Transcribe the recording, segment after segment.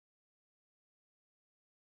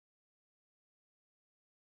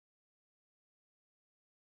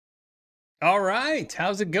All right,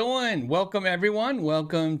 how's it going? Welcome, everyone.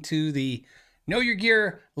 Welcome to the Know Your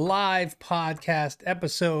Gear live podcast,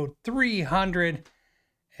 episode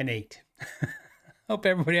 308. Hope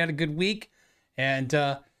everybody had a good week, and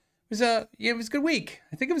it was a good week.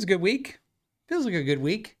 I think it was a good week. Feels like a good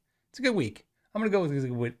week. It's a good week. I'm gonna go with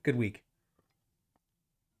a good week.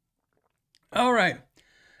 All right.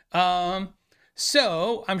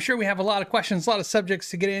 So I'm sure we have a lot of questions, a lot of subjects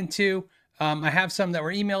to get into. I have some that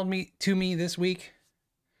were emailed to me this week,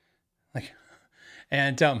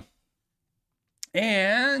 and I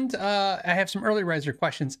have some early riser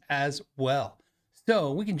questions as well.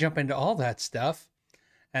 So we can jump into all that stuff.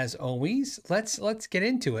 As always, let's get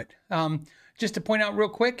into it. Just to point out real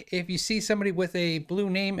quick, if you see somebody with a blue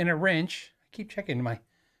name and a wrench, I keep checking my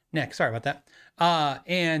neck. Sorry about that.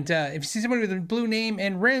 If you see somebody with a blue name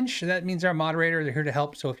and wrench, that means our moderator. They're here to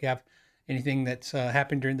help. So if you have anything that's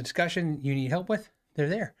happened during the discussion you need help with, they're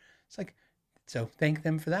there. So thank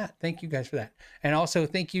them for that. Thank you guys for that. And also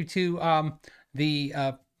thank you to the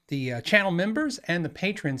channel members and the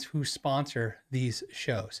patrons who sponsor these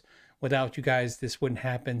shows. Without you guys, this wouldn't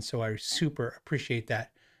happen. So I super appreciate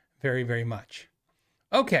that very, very much.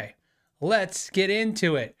 Okay, let's get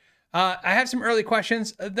into it. I have some early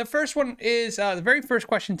questions. The first one is the very first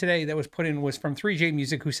question today that was put in was from 3J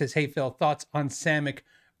Music, who says, "Hey Phil, thoughts on Samick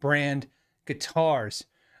brand guitars?"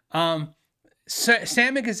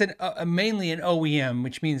 Samick is mainly an OEM,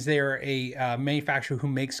 which means they're a manufacturer who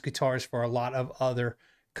makes guitars for a lot of other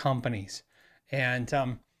companies,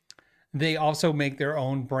 and they also make their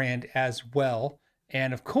own brand as well.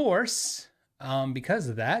 And of course, because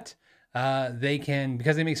of that,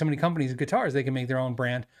 because they make so many companies of guitars, they can make their own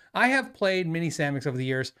brand. I have played many Samicks over the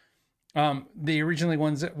years. The originally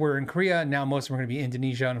ones that were in Korea, now most of them are going to be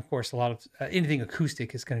Indonesia, and of course a lot of anything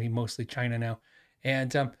acoustic is going to be mostly China now.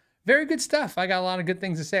 And very good stuff. I got a lot of good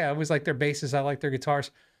things to say. I always like their basses. I like their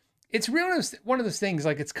guitars. It's really one of those things,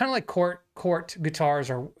 like it's kind of like court guitars,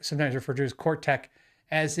 or sometimes referred to as court tech,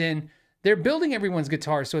 as in they're building everyone's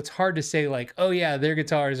guitars, so it's hard to say like, oh yeah, their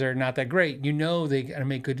guitars are not that great. You know they gotta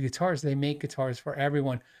make good guitars. They make guitars for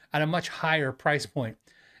everyone at a much higher price point.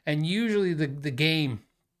 And usually the game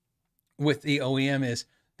with the OEM is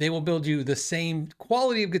they will build you the same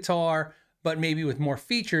quality of guitar, but maybe with more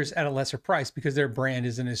features at a lesser price because their brand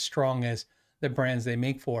isn't as strong as the brands they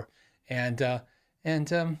make for. So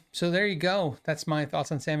there you go. That's my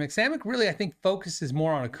thoughts on Samick. Samick really, I think, focuses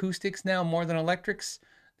more on acoustics now more than electrics.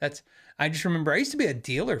 I just remember I used to be a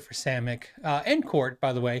dealer for Samick and Court,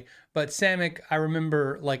 by the way. But Samick, I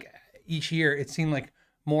remember like each year it seemed like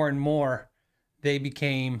more and more they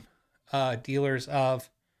became dealers of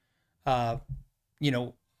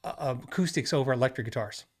acoustics over electric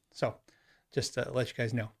guitars. So just to let you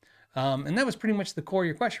guys know. And that was pretty much the core of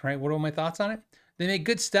your question, right? What are my thoughts on it? They make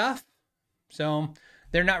good stuff. So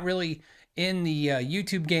they're not really in the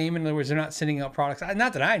YouTube game. In other words, they're not sending out products.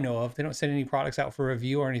 Not that I know of. They don't send any products out for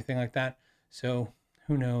review or anything like that. So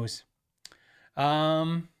who knows?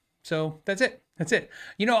 So that's it. That's it.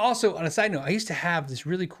 Also on a side note, I used to have this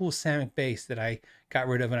really cool Samick bass that I got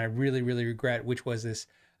rid of and I really, really regret, which was this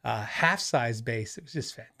half-size bass. It was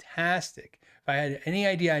just fantastic. If I had any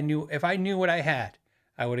idea, if I knew what I had,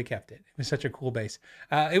 I would have kept it. It was such a cool bass.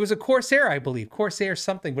 It was a Corsair, I believe. Corsair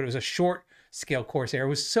something, but it was a short scale Corsair. It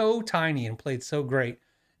was so tiny and played so great.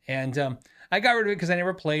 And I got rid of it because I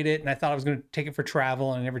never played it and I thought I was going to take it for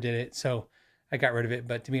travel and I never did it. So I got rid of it.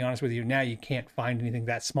 But to be honest with you, now you can't find anything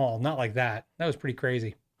that small. Not like that. That was pretty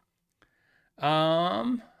crazy.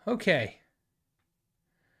 Okay.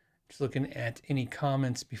 Just looking at any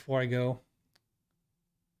comments before I go.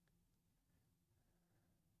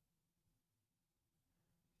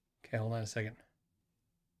 Okay, hold on a second.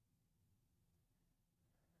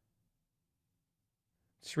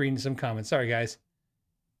 Just reading some comments. Sorry, guys.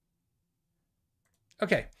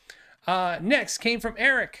 Okay. Next came from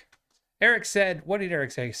Eric. Eric said, what did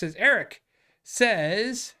Eric say? He says, Eric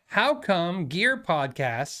says, how come gear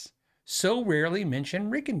podcasts so rarely mention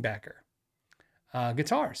Rickenbacker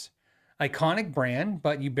guitars? Iconic brand,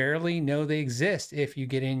 but you barely know they exist if you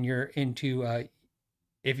get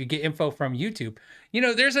if you get info from YouTube.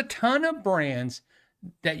 There's a ton of brands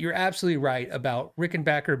that you're absolutely right about.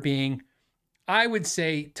 Rickenbacker being, I would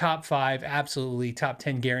say, top 5, absolutely top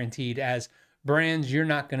 10 guaranteed as brands you're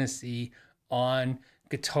not going to see on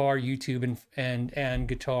guitar YouTube and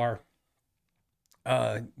guitar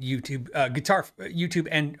YouTube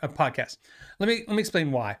and a podcast. Let me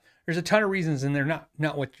explain why. There's a ton of reasons, and they're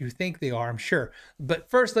not what you think they are, I'm sure.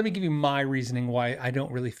 But first, let me give you my reasoning why I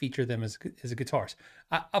don't really feature them as guitars.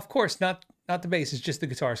 Of course, not the bass, it's just the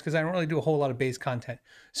guitars, because I don't really do a whole lot of bass content.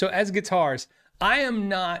 So as guitars, I am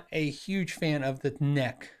not a huge fan of the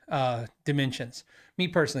neck dimensions. Me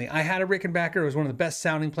personally, I had a Rickenbacker. It was one of the best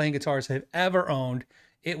sounding playing guitars I've ever owned.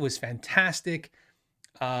 It was fantastic.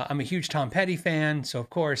 I'm a huge Tom Petty fan, so of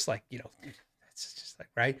course, like, you know, it's just like,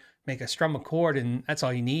 right, make a strum a chord and that's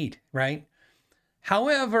all you need, right?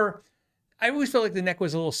 However, I always felt like the neck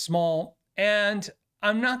was a little small, and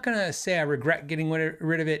I'm not gonna say I regret getting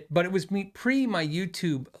rid of it, but it was pre my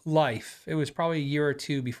YouTube life. It was probably a year or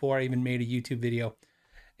two before I even made a YouTube video.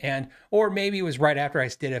 Or maybe it was right after I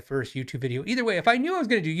did a first YouTube video. Either way, if I knew I was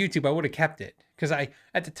going to do YouTube, I would have kept it, because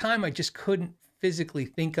at the time I just couldn't physically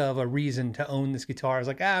think of a reason to own this guitar. I was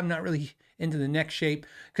like, I'm not really into the neck shape,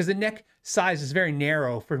 because the neck size is very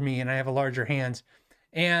narrow for me and I have a larger hands.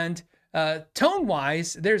 And tone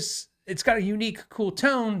wise, it's got a unique, cool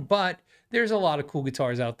tone, but there's a lot of cool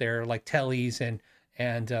guitars out there like Tellys and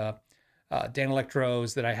Dan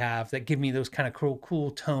Electros that I have that give me those kind of cool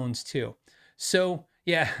tones too. So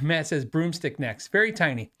yeah, Matt says broomstick necks, very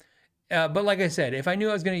tiny. But like I said, if I knew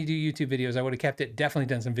I was going to do YouTube videos, I would have kept it, definitely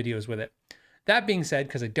done some videos with it. That being said,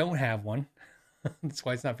 because I don't have one, that's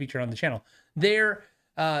why it's not featured on the channel.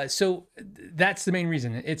 So that's the main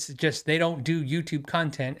reason. It's just they don't do YouTube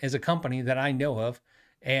content as a company that I know of,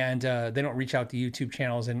 and they don't reach out to YouTube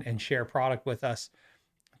channels and share product with us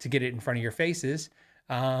to get it in front of your faces.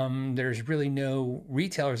 There's really no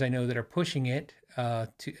retailers I know that are pushing it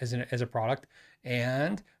as a product,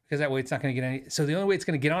 and because that way it's not going to get any. So the only way it's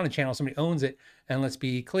going to get on a channel, somebody owns it, and let's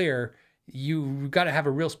be clear, you got to have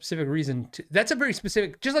a real specific reason to. That's a very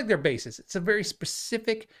specific, just like their basses. It's a very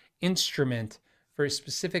specific instrument for a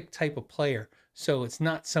specific type of player. So it's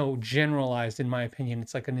not so generalized, in my opinion.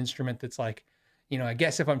 It's like an instrument that's like, you know, I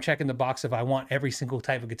guess if I'm checking the box, if I want every single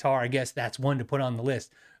type of guitar, I guess that's one to put on the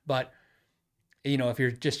list. But, you know, if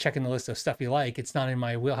you're just checking the list of stuff you like, it's not in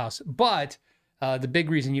my wheelhouse. But the big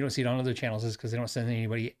reason you don't see it on other channels is because they don't send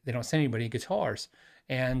anybody guitars.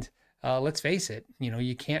 And let's face it, you know,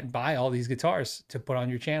 you can't buy all these guitars to put on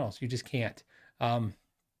your channels. You just can't,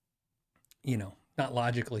 you know, not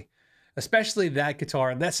logically, especially that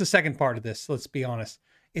guitar. That's the second part of this. Let's be honest.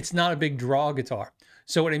 It's not a big draw guitar.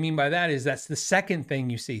 So what I mean by that is that's the second thing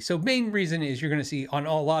you see. So main reason is you're going to see on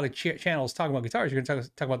a lot of channels talking about guitars. You're going to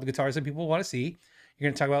talk about the guitars that people want to see. You're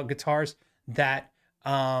going to talk about guitars that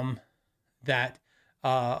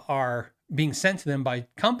are being sent to them by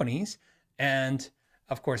companies, and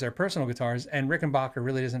of course our personal guitars. And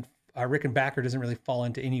Rickenbacker doesn't really fall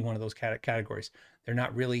into any one of those categories. They're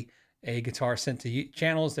not really a guitar sent to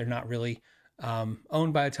channels. They're not really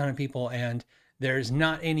owned by a ton of people, and there's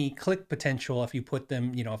not any click potential if you put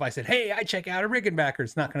them, you know, if I said, hey, I check out a Rickenbacker,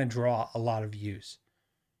 it's not going to draw a lot of views.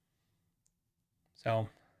 So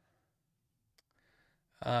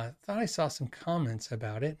thought I saw some comments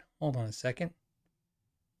about it. Hold on a second.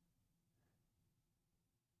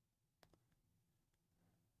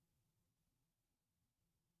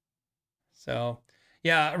 So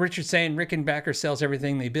yeah, Richard's saying Rickenbacker sells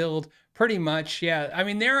everything they build. Pretty much, yeah. I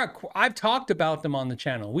mean, I've talked about them on the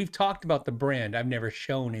channel. We've talked about the brand. I've never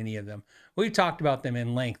shown any of them. We've talked about them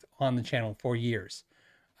in length on the channel for years.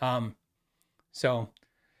 Everything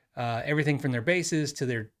from their basses to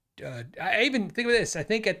their, I even think of this. I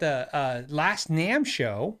think at the last NAMM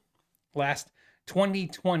show, last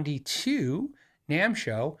 2022 NAMM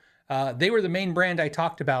show, they were the main brand I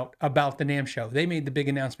talked about the NAMM show. They made the big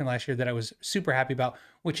announcement last year that I was super happy about,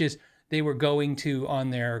 which is they were going to, on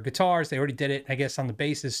their guitars, they already did it, I guess on the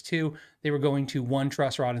basses too, they were going to one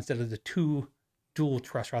truss rod instead of the two dual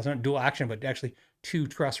truss rods. Not dual action, but actually two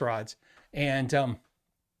truss rods. And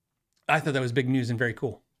I thought that was big news and very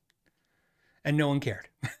cool. And no one cared.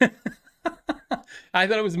 I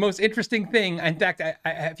thought it was the most interesting thing. In fact,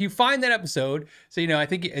 if you find that episode, so, you know, I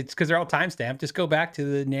think it's because they're all timestamped. Just go back to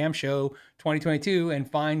the NAMM show 2022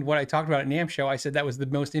 and find what I talked about at NAMM show. I said that was the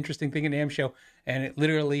most interesting thing at NAMM show, and it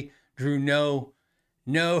literally drew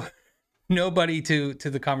nobody to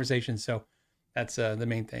the conversation. So that's the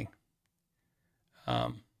main thing.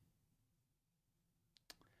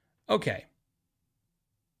 Okay.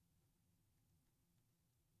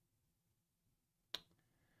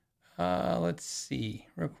 Let's see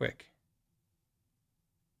real quick.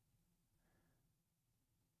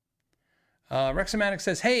 Rexomatic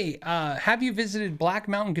says, hey, have you visited Black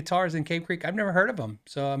Mountain Guitars in Cave Creek? I've never heard of them,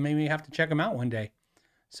 so maybe you have to check them out one day.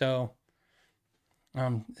 So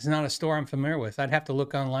it's not a store I'm familiar with. I'd have to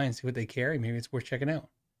look online and see what they carry. Maybe it's worth checking out.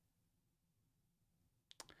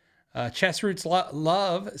 Chess Roots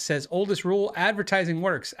Love says, oldest rule, advertising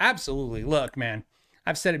works. Absolutely. Look, man,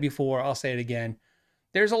 I've said it before. I'll say it again.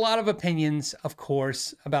 there's a lot of opinions, of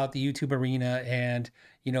course, about the YouTube arena and,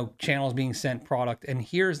 you know, channels being sent product. And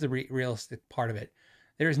here's the realistic part of it.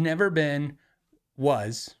 There's never been,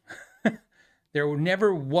 there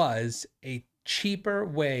never was a cheaper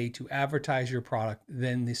way to advertise your product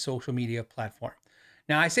than the social media platform.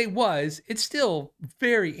 Now, I say was, it's still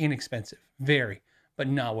very inexpensive, very, but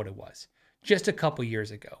not what it was just a couple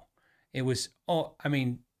years ago. It was, oh, I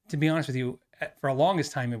mean, to be honest with you, for the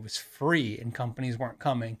longest time, it was free and companies weren't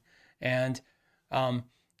coming. And I'll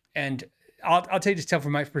tell you just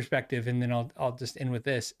from my perspective, and then I'll just end with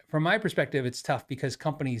this. From my perspective, it's tough because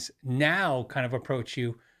companies now kind of approach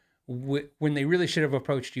you when they really should have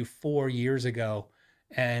approached you 4 years ago,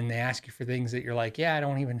 and they ask you for things that you're like, yeah, I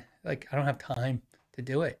don't have time to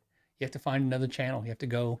do it. You have to find another channel. You have to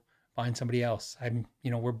go find somebody else.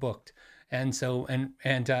 We're booked. And so,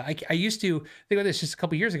 I used to think about this just a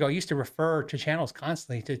couple of years ago. I used to refer to channels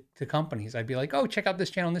constantly to companies. I'd be like, oh, check out this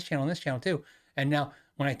channel, and this channel, and this channel too. And now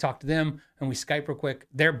when I talk to them and we Skype real quick,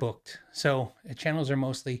 they're booked. So channels are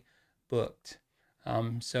mostly booked.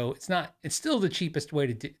 So it's still the cheapest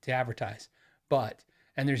way to advertise,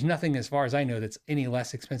 and there's nothing as far as I know that's any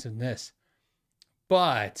less expensive than this,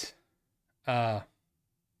 but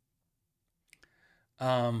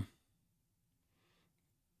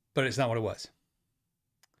it's not what it was.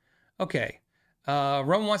 Okay.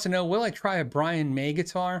 Roman wants to know, will I try a Brian May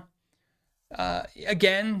guitar?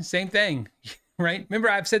 Again, same thing, right? Remember,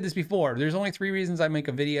 I've said this before. There's only 3 reasons I make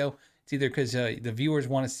a video. It's either because the viewers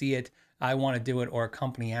want to see it, I want to do it, or a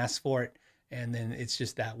company asks for it. And then it's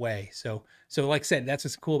just that way. So like I said, that's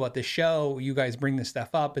what's cool about this show. You guys bring this stuff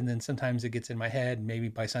up, and then sometimes it gets in my head. Maybe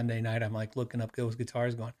by Sunday night, I'm like looking up those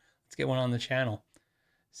guitars going, let's get one on the channel.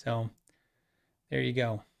 So there you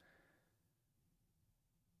go.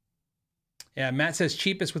 Yeah, Matt says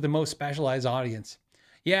cheapest with the most specialized audience.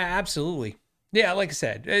 Yeah, absolutely. Yeah, like I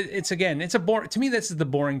said, it's a boring, to me, this is the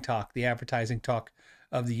boring talk, the advertising talk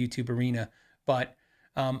of the YouTube arena. But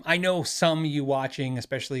I know some of you watching,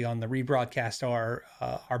 especially on the rebroadcast,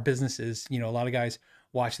 are businesses. You know, a lot of guys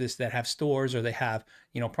watch this that have stores, or they have,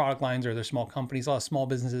 product lines, or they're small companies, a lot of small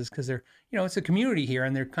businesses, because they're, it's a community here,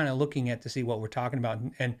 and they're kind of looking at to see what we're talking about.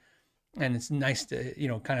 And it's nice to,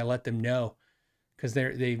 kind of let them know, because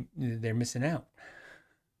they're missing out.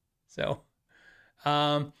 So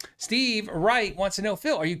Steve Wright wants to know,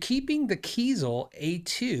 Phil, are you keeping the Kiesel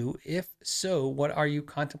A2? If so, what are you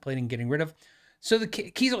contemplating getting rid of? So the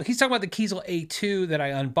Kiesel, he's talking about the Kiesel A2 that I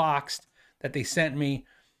unboxed, that they sent me.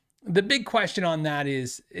 The big question on that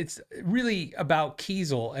is, it's really about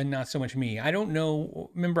Kiesel and not so much me. I don't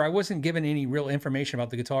know. Remember, I wasn't given any real information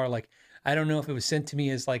about the guitar. Like, I don't know if it was sent to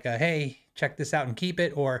me as like a, hey, check this out and keep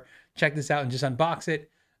it, or check this out and just unbox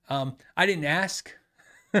it. I didn't ask,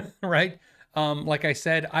 right? Like I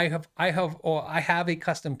said, I have a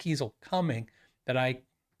custom Kiesel coming that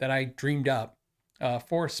I dreamed up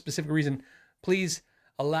for a specific reason. Please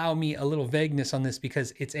allow me a little vagueness on this,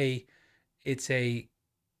 because it's a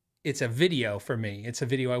video for me. It's a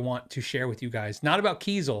video I want to share with you guys. Not about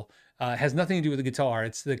Kiesel. It has nothing to do with the guitar.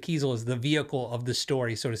 It's the Kiesel is the vehicle of the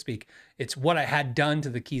story, so to speak. It's what I had done to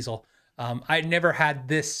the Kiesel. I'd never had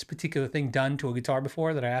this particular thing done to a guitar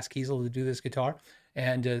before, that I asked Kiesel to do this guitar.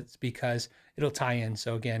 And it's because it'll tie in.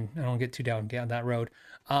 So again, I don't get too down that road.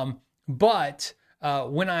 But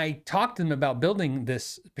when I talked to them about building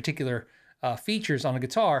this particular features on a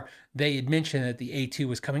guitar, they had mentioned that the A2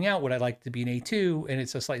 was coming out. Would I like it to be an A2? And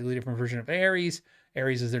it's a slightly different version of Aries.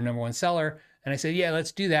 Aries is their #1 seller. And I said, yeah,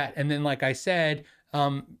 let's do that. And then, like I said,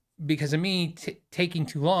 because of me taking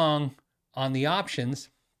too long on the options,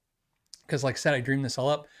 because like I said, I dreamed this all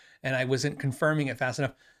up and I wasn't confirming it fast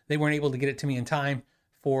enough. They weren't able to get it to me in time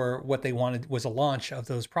for what they wanted, was a launch of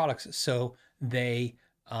those products. So they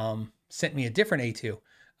sent me a different A2.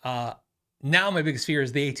 Now my biggest fear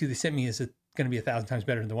is the A2 they sent me is going to be 1,000 times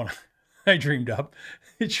better than the one I dreamed up.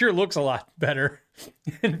 It sure looks a lot better.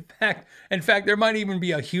 In fact, there might even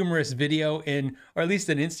be a humorous video or at least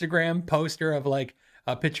an Instagram poster of like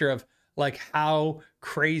a picture of like how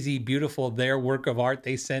crazy beautiful their work of art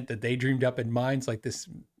they sent that they dreamed up, and mine's like this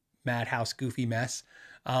madhouse goofy mess.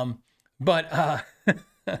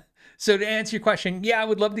 So to answer your question, yeah, I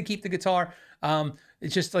would love to keep the guitar.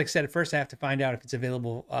 It's just like I said, at first I have to find out if it's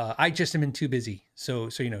available. I just am too busy. So,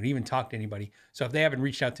 to even talk to anybody. So if they haven't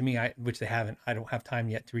reached out to me, which they haven't, I don't have time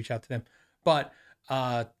yet to reach out to them. But,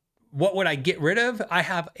 what would I get rid of? I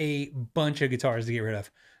have a bunch of guitars to get rid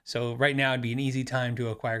of. So right now it'd be an easy time to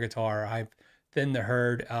acquire a guitar. I've thinned the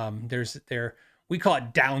herd. We call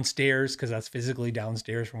it downstairs, because that's physically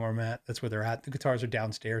downstairs from where I'm at. That's where they're at. The guitars are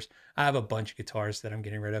downstairs. I have a bunch of guitars that I'm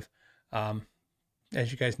getting rid of.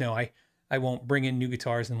 As you guys know, I won't bring in new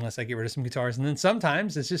guitars unless I get rid of some guitars. And then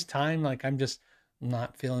sometimes it's just time, like I'm just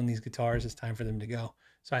not feeling these guitars. It's time for them to go.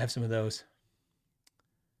 So I have some of those.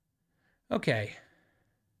 Okay.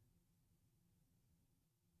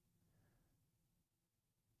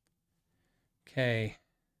 Okay.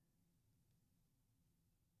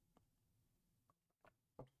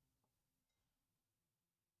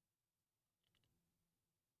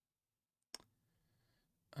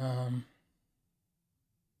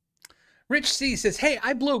 Rich C says, hey,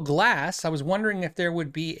 I blow glass. I was wondering if there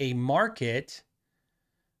would be a market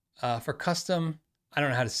for custom, I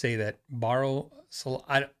don't know how to say that, I don't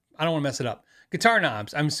want to mess it up. Guitar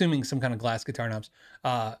knobs. I'm assuming some kind of glass guitar knobs.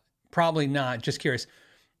 Probably not, just curious.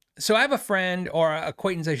 So I have a friend, or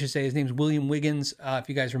acquaintance, I should say. His name's William Wiggins. If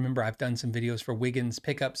you guys remember, I've done some videos for Wiggins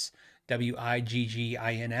Pickups,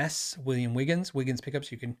 Wiggins, William Wiggins, Wiggins Pickups.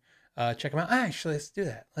 You can check them out. Actually, let's do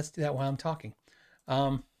that. Let's do that while I'm talking.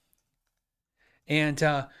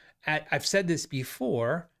 I've said this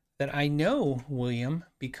before, that I know William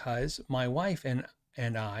because my wife and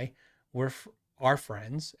I are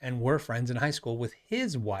friends, and were friends in high school with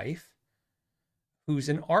his wife, who's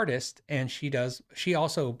an artist, and she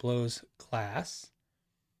also blows glass.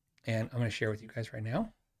 And I'm going to share with you guys right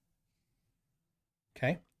now.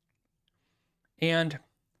 Okay. And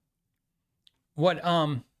what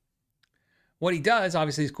he does,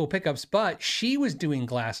 obviously, is cool pickups, but she was doing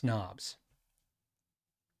glass knobs.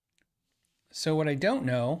 So what I don't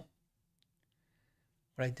know,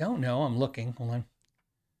 I'm looking, hold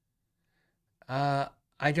on.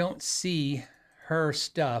 I don't see her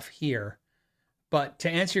stuff here. But to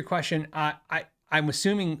answer your question, I'm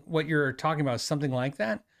assuming what you're talking about is something like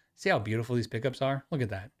that. See how beautiful these pickups are? Look at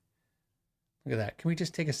that. Look at that. Can we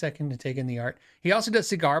just take a second to take in the art? He also does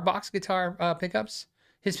cigar box guitar pickups.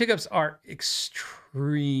 His pickups are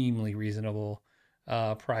extremely reasonable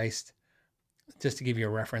priced. Just to give you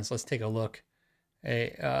a reference, let's take a look.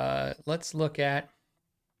 Let's look at,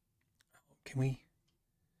 can we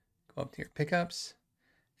go up to your pickups?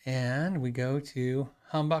 And we go to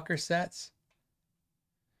humbucker sets.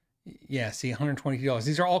 Yeah, see, $122.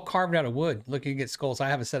 These are all carved out of wood. Look, you get skulls. I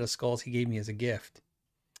have a set of skulls he gave me as a gift.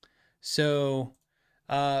 So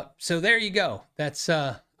there you go. That's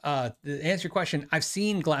to answer your question. I've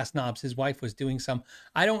seen glass knobs. His wife was doing some.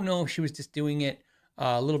 I don't know if she was just doing it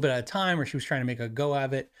a little bit at a time, or she was trying to make a go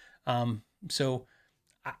of it. So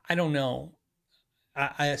I don't know.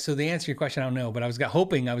 So the answer to your question, I don't know, but I was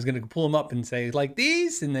hoping I was going to pull them up and say like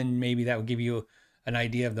these, and then maybe that would give you an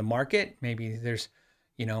idea of the market. Maybe there's,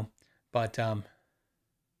 but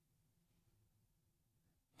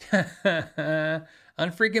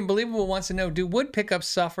Unfreaking Believable wants to know, do wood pickups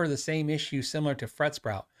suffer the same issue similar to fret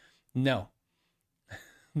sprout? No,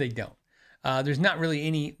 they don't. There's not really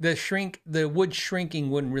any, the wood shrinking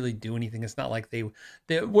wouldn't really do anything. It's not like the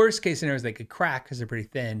worst case scenario is they could crack because they're pretty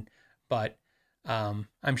thin, but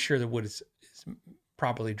I'm sure the wood is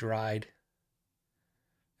properly dried.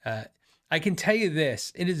 I can tell you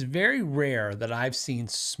this, it is very rare that I've seen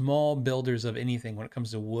small builders of anything when it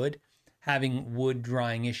comes to wood having wood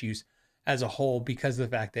drying issues as a whole, because of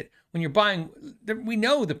the fact that when you're buying, we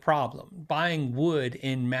know the problem, buying wood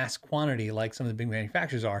in mass quantity like some of the big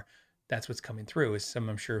manufacturers are, that's what's coming through is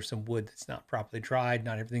I'm sure some wood that's not properly dried.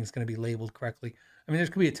 Not everything's going to be labeled correctly. I mean, there's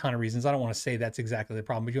going to be a ton of reasons. I don't want to say that's exactly the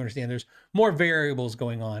problem, but you understand there's more variables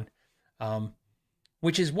going on,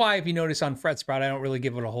 which is why if you notice on fret sprout, I don't really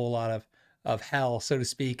give it a whole lot of hell, so to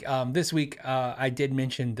speak. This week, I did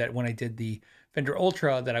mention that when I did the Fender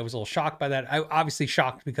Ultra that I was a little shocked by that. I obviously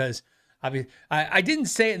shocked because I didn't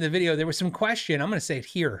say it in the video. There was some question. I'm going to say it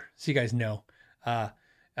here so you guys know. But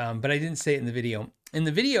I didn't say it in the video. In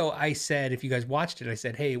the video, I said, if you guys watched it, I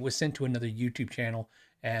said, hey, it was sent to another YouTube channel,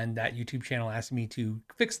 and that YouTube channel asked me to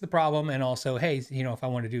fix the problem. And also, hey, if I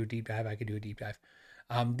want to do a deep dive, I could do a deep dive.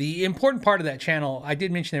 The important part of that channel, I did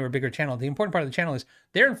mention they were a bigger channel. The important part of the channel is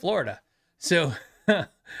they're in Florida. So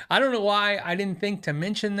I don't know why I didn't think to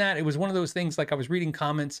mention that. It was one of those things, like I was reading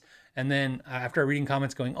comments, and then after reading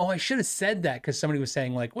comments going, oh, I should have said that, because somebody was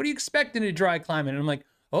saying like, what do you expect in a dry climate? And I'm like,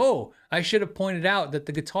 oh, I should have pointed out that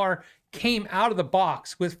the guitar came out of the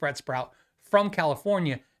box with fret sprout from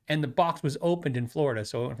California, and the box was opened in Florida.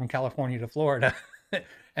 So it went from California to Florida.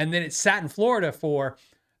 And then it sat in Florida for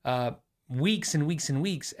weeks and weeks and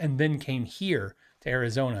weeks, and then came here to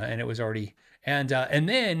Arizona, and it was already, and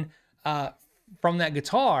then from that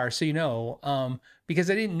guitar, so because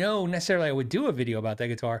I didn't know necessarily I would do a video about that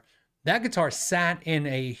guitar sat in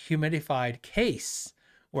a humidified case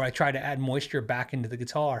where I tried to add moisture back into the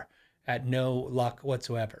guitar at no luck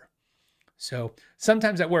whatsoever. So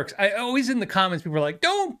sometimes that works. I always in the comments, people are like,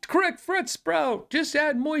 don't correct fret sprout, just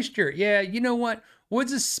add moisture. Yeah, you know what?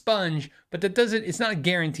 Wood's a sponge, but that doesn't, it's not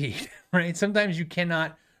guaranteed, right? Sometimes you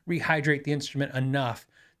cannot rehydrate the instrument enough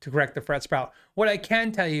to correct the fret sprout. What I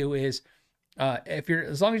can tell you is, if you're,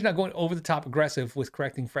 as long as you're not going over the top aggressive with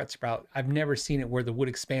correcting fret sprout, I've never seen it where the wood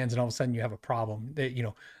expands and all of a sudden you have a problem that, you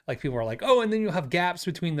know, like people are like, oh, and then you'll have gaps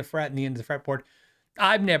between the fret and the end of the fretboard.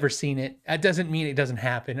 I've never seen it. That doesn't mean it doesn't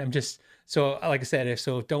happen. I'm just, so like I said,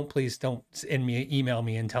 please don't send me, email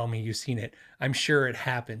me and tell me you've seen it. I'm sure it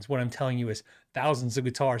happens. What I'm telling you is thousands of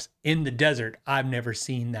guitars in the desert. I've never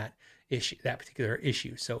seen that issue, that particular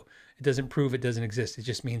issue. So it doesn't prove it doesn't exist. It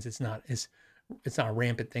just means it's not a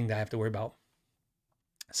rampant thing that I have to worry about.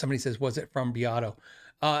 Somebody says, was it from Beato?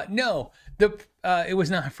 No, it was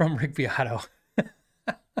not from Rick Beato.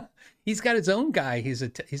 He's got his own guy. He's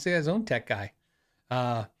got his own tech guy.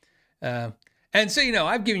 And so, you know,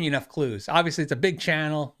 I've given you enough clues. Obviously, it's a big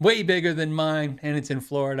channel, way bigger than mine, and it's in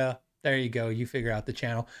Florida. There you go. You figure out the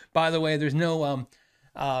channel. By the way, there's no,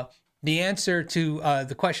 the answer to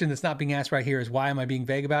the question that's not being asked right here is why am I being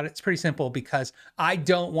vague about it? It's pretty simple, because I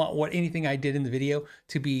don't want anything I did in the video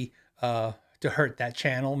to be, to hurt that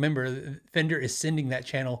channel. Remember, Fender is sending that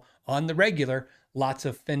channel on the regular, lots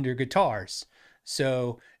of Fender guitars.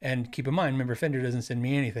 So, and keep in mind, remember, Fender doesn't send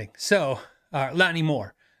me anything. So, not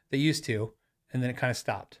anymore. They used to, and then it kind of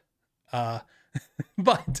stopped.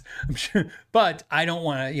 But I'm sure, but I don't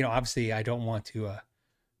want to, you know, obviously I don't want to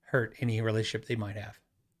hurt any relationship they might have.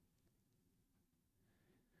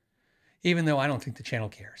 Even though I don't think the channel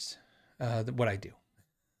cares what I do,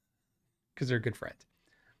 because they're good friends.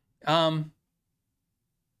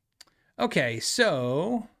 Okay,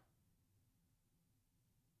 so,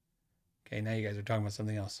 okay, now you guys are talking about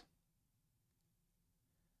something else.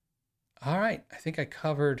 All right, I think I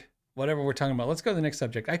covered whatever we're talking about. Let's go to the next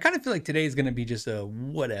subject. I kind of feel like today is going to be just a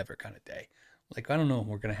whatever kind of day. Like, I don't know if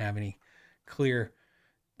we're going to have any clear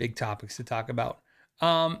big topics to talk about.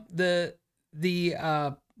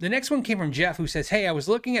 The next one came from Jeff, who says, hey, I was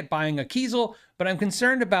looking at buying a Kiesel, but I'm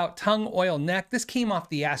concerned about tongue oil neck. This came off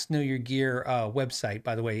the Ask Know Your Gear website,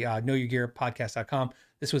 by the way, knowyourgearpodcast.com.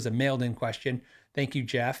 This was a mailed in question. Thank you,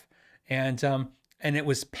 Jeff. And it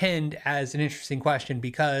was pinned as an interesting question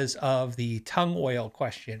because of the tongue oil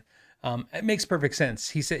question. It makes perfect sense.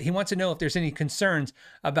 He said he wants to know if there's any concerns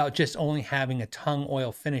about just only having a tongue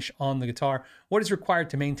oil finish on the guitar. What is required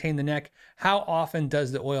to maintain the neck? How often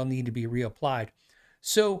does the oil need to be reapplied?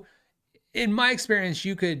 So in my experience,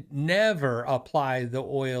 you could never apply the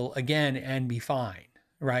oil again and be fine,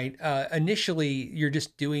 right? Initially, you're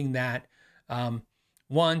just doing that,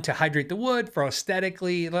 one, to hydrate the wood for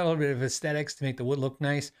aesthetically, a little bit of aesthetics to make the wood look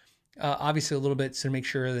nice. Obviously, a little bit to make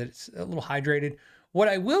sure that it's a little hydrated. What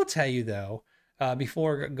I will tell you, though,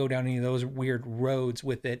 before I go down any of those weird roads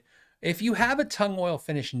with it, if you have a tongue oil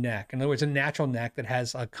finish neck, in other words, a natural neck that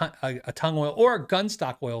has a tongue oil or a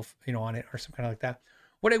gunstock oil, you know, on it or some kind of like that,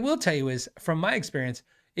 what I will tell you is, from my experience,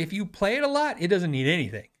 if you play it a lot, it doesn't need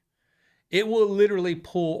anything. It will literally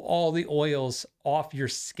pull all the oils off your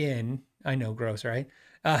skin. I know, gross, right?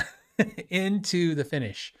 Into the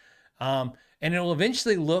finish. And it will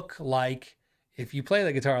eventually look like, if you play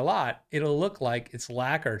the guitar a lot, it'll look like it's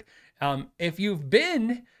lacquered. If you've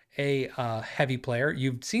been a heavy player,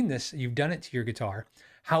 you've seen this, you've done it to your guitar.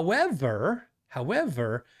 However,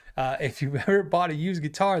 if you've ever bought a used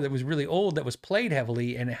guitar that was really old, that was played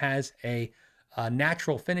heavily, and it has a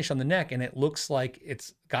natural finish on the neck, and it looks like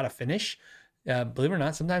it's got a finish, believe it or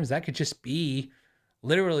not, sometimes that could just be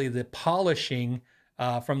literally the polishing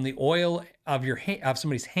from the oil of of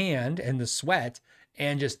somebody's hand and the sweat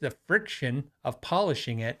and just the friction of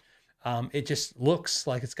polishing it. It just looks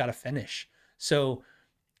like it's got a finish. So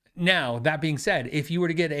now, that being said, if you were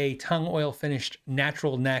to get a tongue oil finished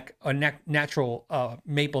natural neck, a natural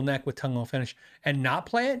maple neck with tongue oil finish, and not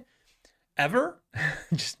play it ever,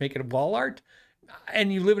 just make it a wall art,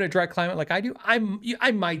 and you live in a dry climate like I do,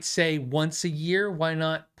 I might say once a year, why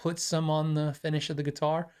not put some on the finish of the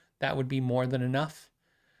guitar? That would be more than enough.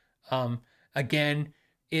 Again,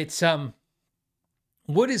 it's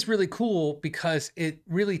wood is really cool because it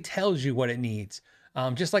really tells you what it needs.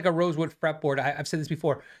 Just like a rosewood fretboard, I've said this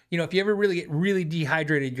before. You know, if you ever really get really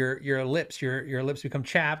dehydrated, your lips become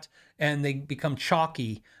chapped and they become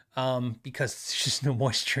chalky because there's just no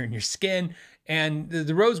moisture in your skin. And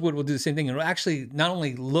the rosewood will do the same thing. It'll actually not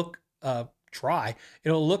only look dry,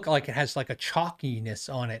 it'll look like it has like a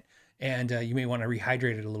chalkiness on it, and you may want to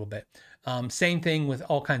rehydrate it a little bit. Same thing with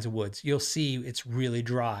all kinds of woods. You'll see it's really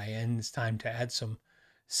dry, and it's time to add some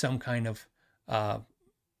kind of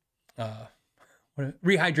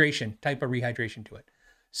rehydration, type of rehydration to it.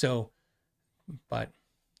 So But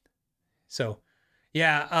so,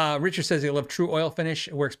 yeah, Richard says they love true oil finish.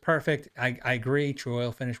 It works perfect. I agree. True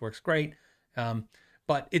oil finish works great.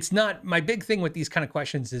 But it's not, my big thing with these kind of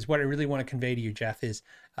questions is what I really want to convey to you, Jeff, is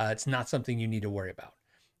it's not something you need to worry about.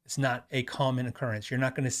 It's not a common occurrence. You're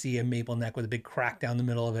not going to see a maple neck with a big crack down the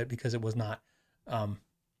middle of it because it was not,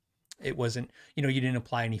 it wasn't, you didn't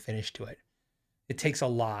apply any finish to it. It takes a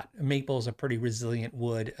lot. Maple is a pretty resilient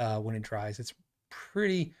wood when it dries. It's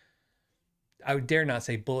pretty, I would dare not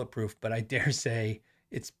say bulletproof, but I dare say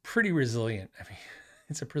it's pretty resilient. I mean,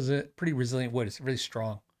 it's a pretty resilient wood. It's really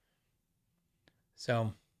strong.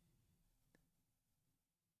 So,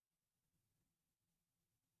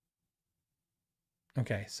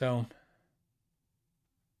 okay, so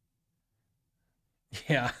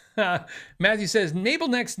yeah. Matthew says maple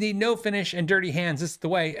necks need no finish and dirty hands. This is the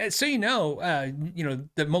way. So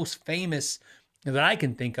the most famous that I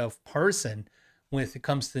can think of person when it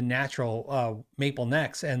comes to natural maple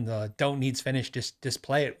necks and the don't needs finish, just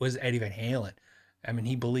display it, was Eddie Van Halen. I mean,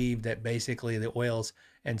 he believed that basically the oils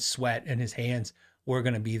and sweat in his hands were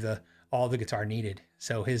going to be all the guitar needed.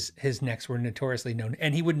 So his necks were notoriously known,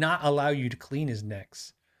 and he would not allow you to clean his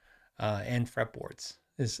necks and fretboards,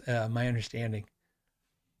 is my understanding.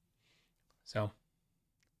 So,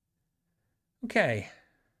 okay.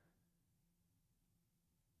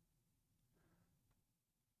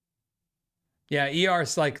 Yeah,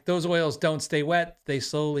 Eart's like, those oils don't stay wet. They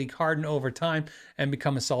slowly harden over time and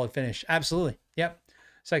become a solid finish. Absolutely. Yep.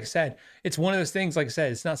 So like I said, it's one of those things, like I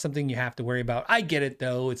said, it's not something you have to worry about. I get it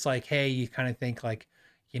though. It's like, hey, you kind of think like,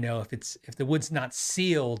 if the wood's not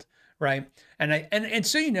sealed, right? And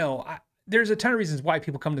so, there's a ton of reasons why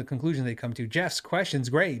people come to the conclusion they come to. Jeff's question's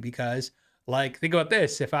great because, like, think about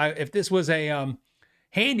this. If this was a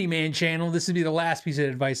handyman channel, this would be the last piece of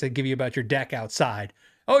advice I'd give you about your deck outside.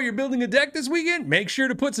 Oh, you're building a deck this weekend? Make sure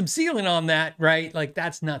to put some sealing on that, right? Like,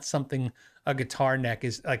 that's not something a guitar neck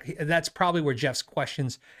is like. That's probably where Jeff's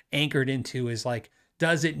questions anchored into, is like,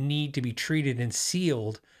 does it need to be treated and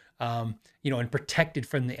sealed, and protected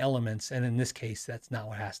from the elements? And in this case, that's not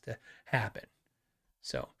what has to happen.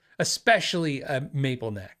 So, especially a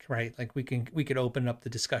maple neck, right? Like, we could open up the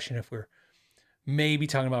discussion if we're maybe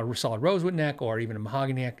talking about a solid rosewood neck or even a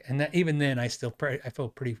mahogany neck, and that, even then, I feel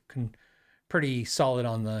pretty solid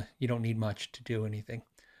on the you don't need much to do anything.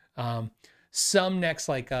 Some necks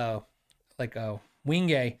like a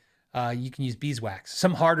wingay, you can use beeswax.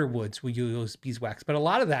 Some harder woods will use beeswax, but a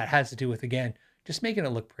lot of that has to do with, again, just making it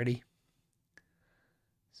look pretty.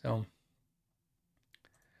 So,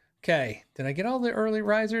 okay, did I get all the early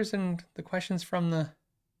risers and the questions from the?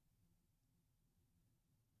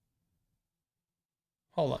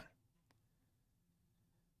 Hold on.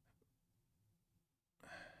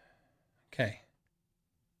 Okay.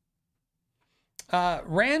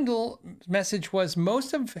 Randall's message was,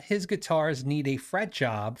 most of his guitars need a fret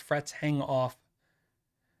job. Frets hang off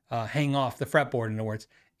the fretboard, in other words.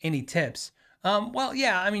 Any tips? Well,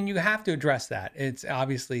 yeah, I mean, you have to address that. It's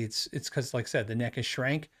obviously it's because, like I said, the neck is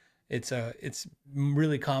shrank. It's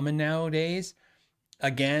really common nowadays.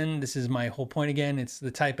 Again, this is my whole point again. It's the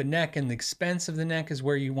type of neck and the expense of the neck is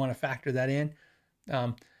where you want to factor that in.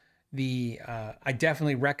 I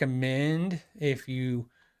definitely recommend if you're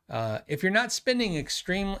not spending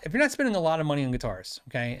a lot of money on guitars,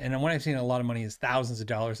 okay? And when I've seen a lot of money is thousands of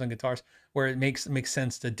dollars on guitars, where it makes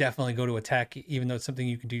sense to definitely go to a tech, even though it's something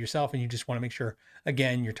you can do yourself, and you just want to make sure,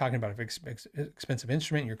 again, you're talking about an expensive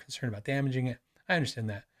instrument, you're concerned about damaging it. I understand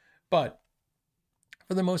that. But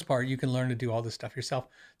for the most part, you can learn to do all this stuff yourself.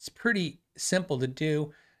 It's pretty simple to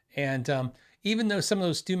do. And even though some of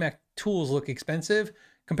those StewMac tools look expensive,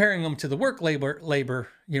 comparing them to the work labor,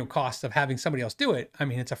 cost of having somebody else do it, I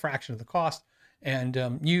mean, it's a fraction of the cost. And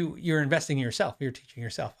you're investing in yourself. You're teaching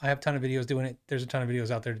yourself. I have a ton of videos doing it. There's a ton of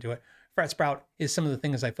videos out there to do it. Fret sprout is some of the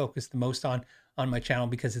things I focus the most on my channel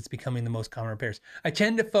because it's becoming the most common repairs. I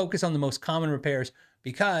tend to focus on the most common repairs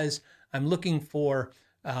because I'm looking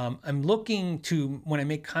to, when I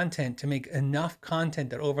make content, to make enough content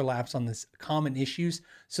that overlaps on this common issues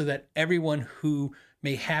so that everyone who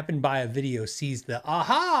may happen by a video sees the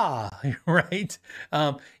aha, right?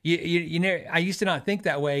 I used to not think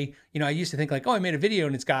that way. I used to think like, oh, I made a video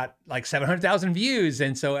and it's got like 700,000 views.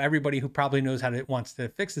 And so everybody who probably knows wants to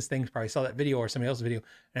fix this thing probably saw that video or somebody else's video.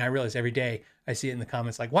 And I realize every day I see it in the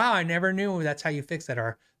comments like, wow, I never knew that's how you fix that,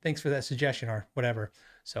 or thanks for that suggestion, or whatever.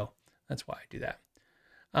 So that's why I do that.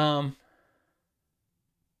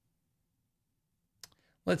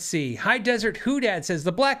 Let's see. High Desert Hoodad says,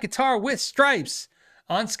 the black guitar with stripes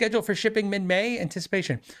on schedule for shipping mid-May,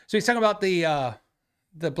 anticipation. So he's talking about the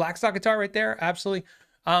Blackstock guitar right there. Absolutely.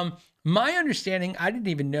 My understanding, I didn't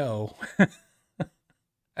even know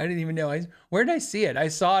I didn't even know. Where did I see it? I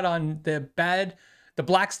saw it on the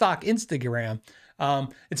Blackstock Instagram.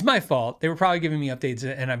 It's my fault. They were probably giving me updates,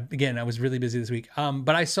 and I was really busy this week.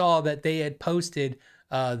 But I saw that they had posted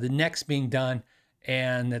the necks being done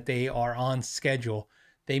and that they are on schedule.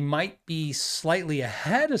 They might be slightly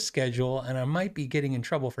ahead of schedule, and I might be getting in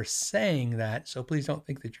trouble for saying that. So please don't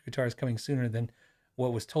think that your guitar is coming sooner than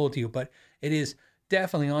what was told to you, but it is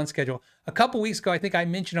definitely on schedule. A couple weeks ago, I think I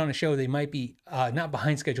mentioned on a show they might be not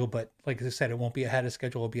behind schedule, but like I said, it won't be ahead of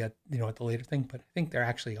schedule. It'll be at the later thing, but I think they're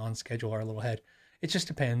actually on schedule or a little ahead. It just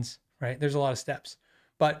depends, right? There's a lot of steps,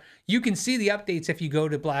 but you can see the updates if you go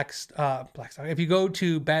to Blackstock. If you go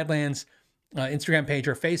to Badlands Instagram page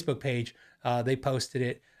or Facebook page, they posted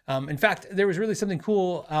it. In fact, there was really something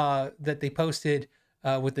cool that they posted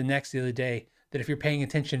with the necks the other day. That if you're paying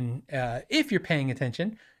attention,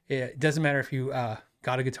 it doesn't matter if you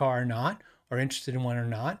got a guitar or not, or interested in one or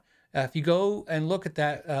not. If you go and look at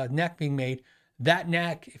that neck being made, that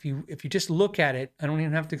neck, if you just look at it, I don't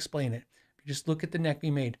even have to explain it. If you just look at the neck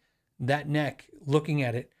being made, that neck, looking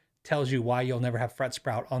at it, tells you why you'll never have fret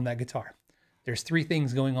sprout on that guitar. There's 3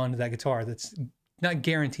 things going on to that guitar that's not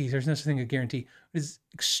guarantees. There's no such thing as a guarantee. It's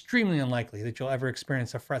extremely unlikely that you'll ever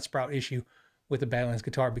experience a fret sprout issue with a Badlands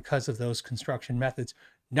guitar because of those construction methods.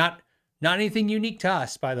 Not anything unique to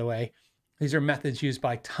us, by the way. These are methods used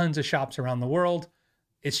by tons of shops around the world.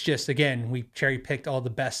 It's just, again, we cherry picked all the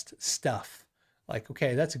best stuff. Like,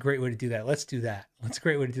 okay, that's a great way to do that. Let's do that. That's a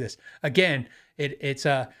great way to do this. Again, it's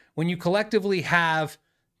when you collectively have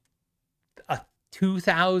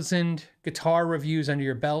 2,000 guitar reviews under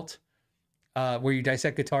your belt, where you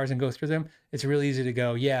dissect guitars and go through them, it's really easy to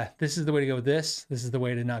go, yeah, this is the way to go with this. This is the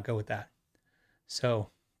way to not go with that. So,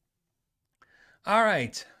 all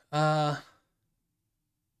right.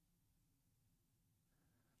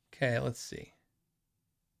 Okay, let's see.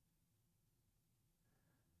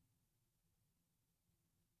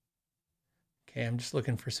 Okay, I'm just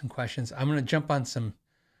looking for some questions. I'm going to jump on some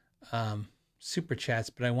super chats,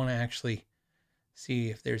 but I want to actually see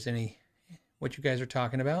if there's what you guys are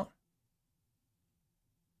talking about.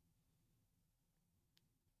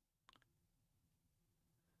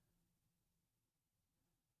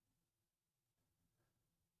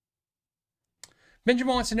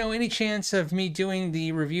 Benjamin wants to know any chance of me doing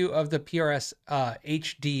the review of the PRS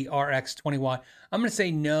HD RX 20 watt. I'm going to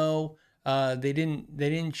say no. They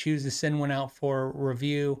didn't choose to send one out for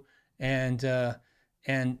review, and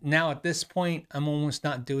now at this point, I'm almost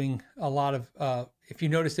not doing a lot of. If you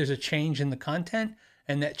notice, there's a change in the content,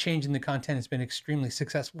 and that change in the content has been extremely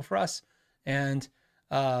successful for us. And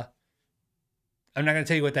I'm not going to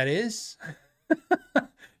tell you what that is.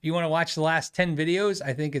 If you want to watch the last 10 videos,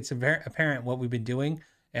 I think it's very apparent what we've been doing,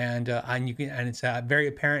 and it's very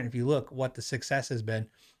apparent if you look what the success has been.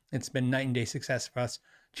 It's been night and day success for us,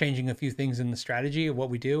 changing a few things in the strategy of what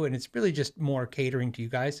we do, and it's really just more catering to you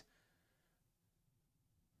guys.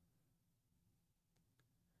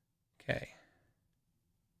 Okay.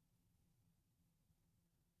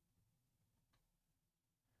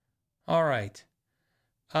 All right.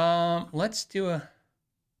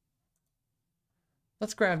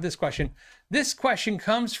 Let's grab this question. This question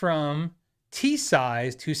comes from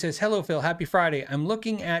T-Sized, who says, hello, Phil. Happy Friday. I'm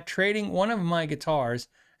looking at trading one of my guitars,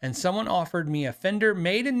 and someone offered me a Fender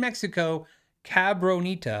made in Mexico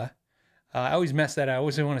Cabronita. I always mess that up. I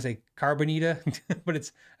always want to say Carbonita,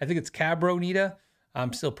 but I think it's Cabronita.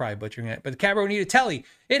 I'm still probably butchering it. But the Cabronita Telly,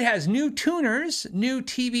 it has new tuners, new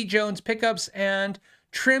TV Jones pickups, and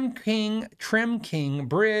Trim King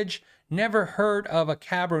bridge. Never heard of a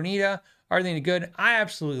Cabronita. Are they any good? I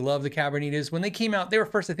absolutely love the Cabronitas. When they came out, they were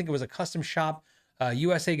first, I think it was a custom shop,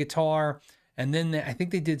 USA guitar. And then I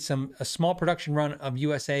think they did a small production run of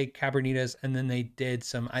USA Cabronitas. And then they did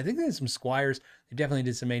I think they did some Squires. They definitely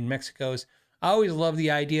did some made in Mexico's. I always love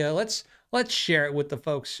the idea. Let's share it with the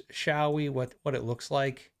folks, shall we? What it looks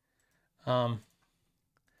like. What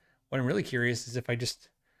I'm really curious is if I just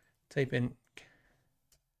type in.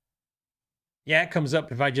 Yeah, it comes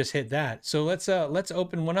up if I just hit that. So let's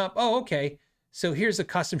open one up. Oh, okay. So here's a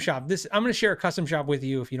custom shop. I'm going to share a custom shop with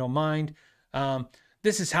you if you don't mind.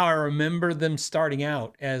 This is how I remember them starting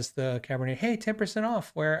out as the Cabronita. Hey, 10%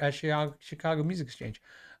 off. Where at Chicago Music Exchange.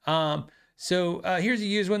 So here's a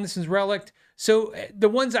used one. This is Relic. So the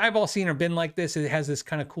ones I've all seen have been like this. It has this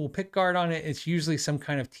kind of cool pick guard on it. It's usually some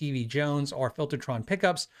kind of TV Jones or Filtertron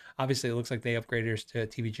pickups. Obviously, it looks like they upgraded to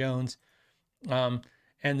TV Jones.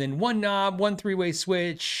 And then one knob, one 3-way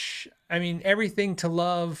switch. I mean, everything to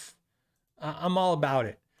love. I'm all about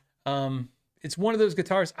it. It's one of those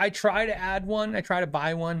guitars. I try to add one. I try to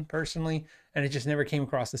buy one personally, and it just never came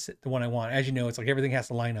across the one I want. As you know, it's like everything has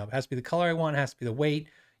to line up. It has to be the color I want. It has to be the weight.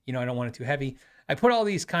 you know, I don't want it too heavy. I put all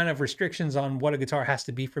these kind of restrictions on what a guitar has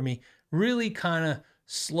to be for me, really kind of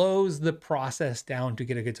slows the process down to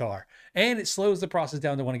get a guitar. And it slows the process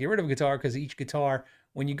down to want to get rid of a guitar, because each guitar,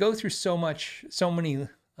 when you go through so many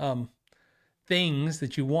things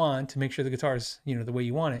that you want to make sure the guitar is, you know, the way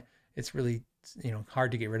you want it, it's really, you know,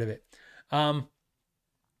 hard to get rid of it.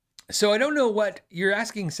 So I don't know what you're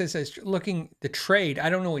asking, says looking the trade. I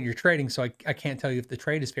don't know what you're trading, so I can't tell you if the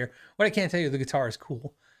trade is fair. What I can tell you, the guitar is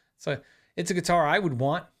cool. So it's a guitar I would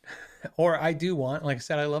want, or I do want. Like I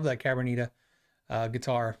said, I love that Cabronita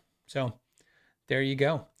guitar. So there you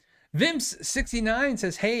go. Vims69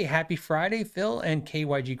 says, hey, happy Friday, Phil and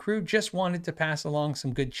KYG crew. Just wanted to pass along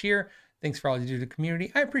some good cheer. Thanks for all you do to the community.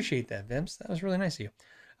 I appreciate that, Vims. That was really nice of you.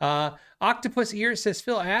 Octopus Ear says,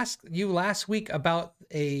 Phil, I asked you last week about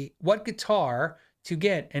what guitar to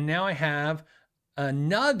get, and now I have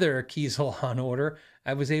another Kiesel on order.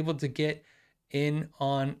 I was able to get in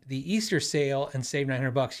on the Easter sale and save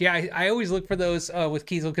 $900. Yeah, I always look for those with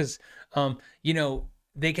Kiesel, because you know,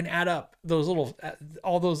 they can add up those little,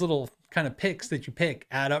 all those little kind of picks that you pick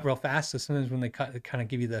add up real fast. So sometimes when they kind of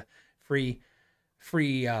give you the free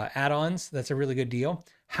add-ons, that's a really good deal.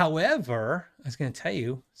 However, I was going to tell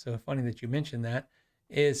you, so funny that you mentioned that,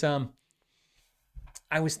 is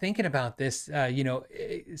I was thinking about this. You know,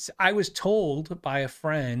 I was told by a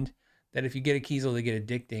friend that if you get a Kiesel, they get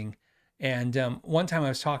addicting. And one time I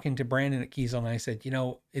was talking to Brandon at Kiesel, and I said, you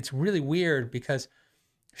know, it's really weird because,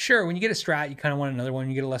 sure, when you get a Strat, you kind of want another one.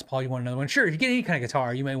 You get a Les Paul, you want another one. Sure, if you get any kind of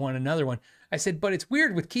guitar, you may want another one. I said, but it's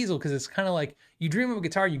weird with Kiesel because it's kind of like you dream of a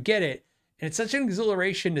guitar, you get it, and it's such an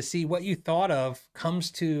exhilaration to see what you thought of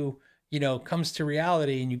comes to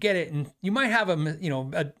reality, and you get it, and you might have a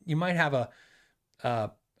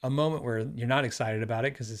moment where you're not excited about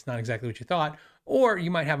it because it's not exactly what you thought, or you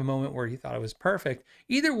might have a moment where you thought it was perfect.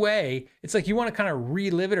 Either way, it's like you want to kind of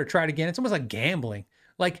relive it or try it again. It's almost like gambling,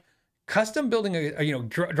 like custom building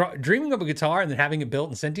dreaming of a guitar and then having it built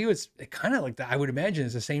and sent to you. It's kind of like that. I would imagine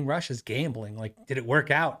it's the same rush as gambling. Like, did it work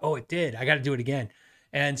out? Oh, it did. I got to do it again.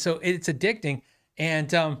 And so it's addicting.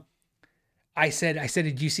 And I said,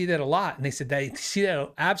 did you see that a lot? And they said they see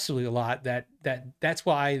that absolutely a lot. That's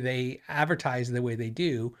why they advertise the way they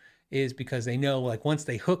do, is because they know, like, once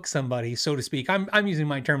they hook somebody, so to speak, I'm using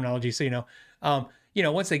my terminology, so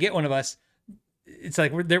once they get one of us, it's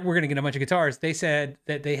like we're going to get a bunch of guitars. They said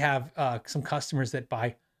that they have some customers that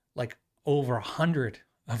buy like over 100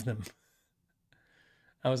 of them.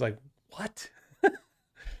 I was like, what?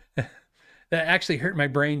 That actually hurt my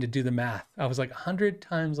brain to do the math. I was like, 100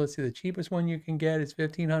 times, let's see, the cheapest one you can get is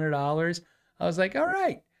 $1,500. I was like, all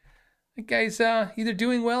right, that guy's either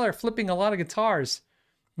doing well or flipping a lot of guitars.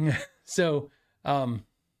 So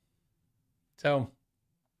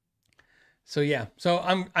yeah, so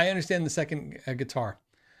I understand the second guitar.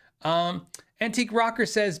 Antique Rocker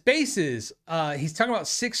says basses. He's talking about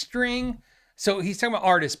 6-string. So he's talking about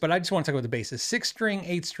artists, but I just want to talk about the basses. 6-string,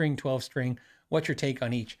 8-string, 12-string. What's your take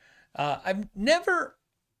on each? I've never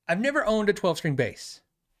owned a 12-string bass.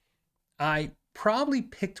 I probably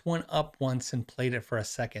picked one up once and played it for a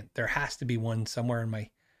second. There has to be one somewhere in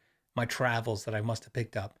my travels that I must have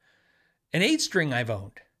picked up. An 8-string I've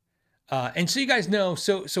owned. And so you guys know,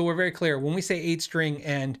 so we're very clear. When we say 8-string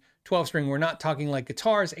and 12-string, we're not talking like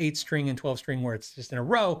guitars, 8-string and 12-string where it's just in a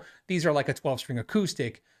row. These are like a 12-string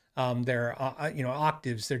acoustic. They're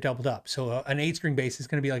octaves, they're doubled up. So an 8-string bass is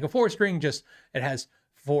going to be like a 4-string, just it has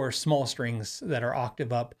 4 small strings that are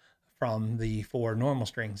octave up from the 4 normal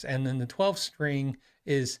strings. And then the 12-string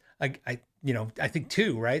is I think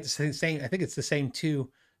 2, right? It's the same. I think it's the same 2.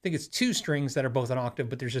 I think it's 2 strings that are both an octave,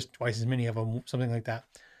 but there's just twice as many of them, something like that.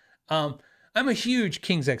 I'm a huge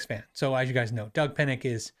King's X fan. So as you guys know, Doug Pennick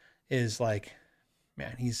is like,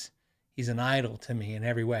 man, he's an idol to me in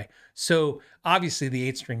every way. So obviously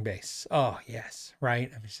the 8-string bass. Oh yes, right?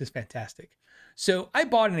 I mean, it's just fantastic. So I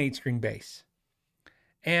bought an 8-string bass,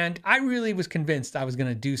 and I really was convinced I was going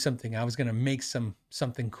to do something. I was going to make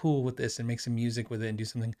something cool with this and make some music with it and do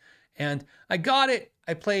something. And I got it.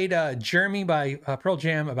 I played Jeremy by Pearl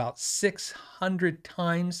Jam about 600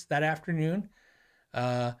 times that afternoon,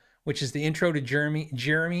 which is the intro to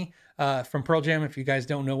Jeremy from Pearl Jam. If you guys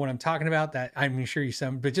don't know what I'm talking about, that I'm sure you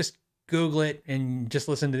some, but just Google it and just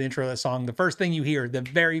listen to the intro of that song. The first thing you hear, the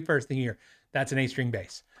very first thing you hear, that's an 8-string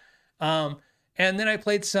bass. And then I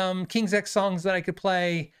played some King's X songs that I could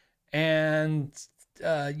play, and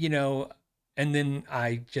and then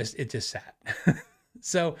it just sat.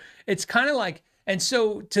 So it's kind of like, and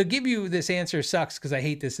so to give you this answer sucks because I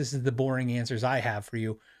hate this. This is the boring answers I have for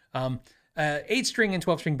you. 8-string and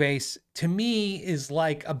 12-string bass to me is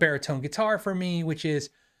like a baritone guitar for me, which is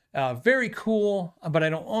Very cool, but I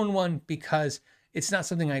don't own one because it's not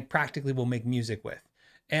something I practically will make music with.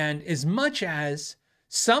 And as much as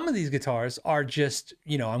some of these guitars are just,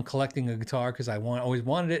 I'm collecting a guitar because always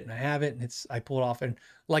wanted it and I have it, and I pull it off, and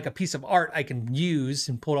like a piece of art I can use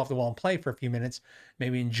and pull it off the wall and play for a few minutes,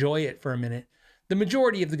 maybe enjoy it for a minute. The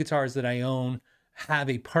majority of the guitars that I own have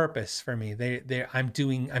a purpose for me.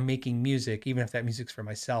 I'm making music, even if that music's for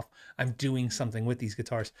myself. I'm doing something with these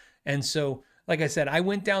guitars. And so, like I said, I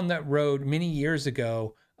went down that road many years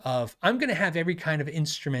ago of I'm going to have every kind of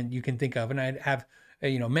instrument you can think of, and I'd have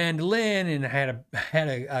mandolin, and I had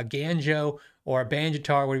a banjo or a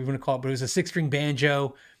banjotar, whatever you want to call it, but it was a 6-string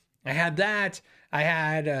banjo. I had that. I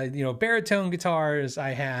had baritone guitars. I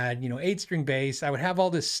had 8-string bass. I would have all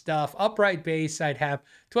this stuff, upright bass. I'd have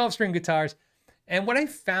 12-string guitars. And what I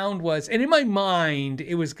found was, and in my mind,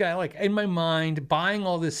 it was kind of like in my mind, buying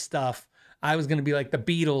all this stuff, I was going to be like the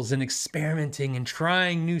Beatles and experimenting and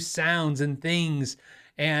trying new sounds and things.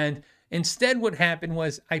 And instead, what happened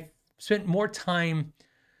was I spent more time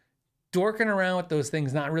dorking around with those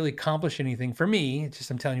things, not really accomplish anything for me. It's just,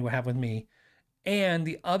 I'm telling you what happened with me. And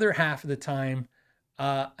the other half of the time,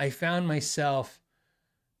 I found myself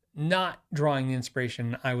not drawing the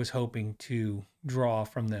inspiration I was hoping to draw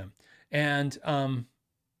from them. And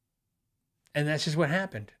that's just what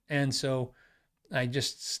happened. And so I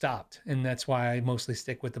just stopped. And that's why I mostly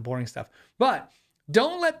stick with the boring stuff. But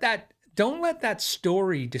don't let that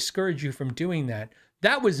story discourage you from doing that.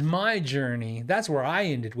 That was my journey. That's where I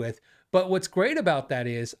ended with. But what's great about that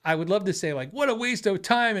is I would love to say, like, what a waste of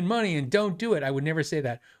time and money and don't do it. I would never say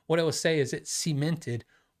that. What I will say is it cemented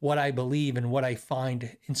what I believe and what I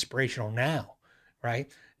find inspirational now,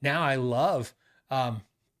 right? Now I love, I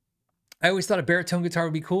always thought a baritone guitar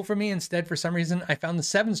would be cool for me. Instead, for some reason, I found the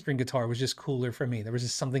 7-string guitar was just cooler for me. There was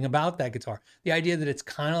just something about that guitar. The idea that it's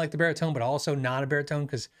kind of like the baritone, but also not a baritone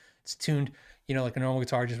because it's tuned, like a normal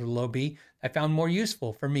guitar, just with a low B, I found more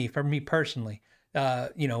useful for me personally.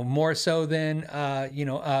 More so than,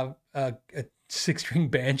 a 6-string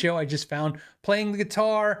banjo. I just found playing the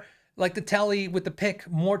guitar like the telly with the pick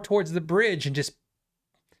more towards the bridge and just,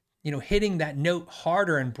 hitting that note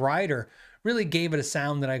harder and brighter really gave it a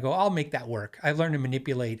sound that I go, I'll make that work. I've learned to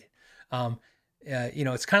manipulate it.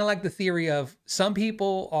 It's kind of like the theory of some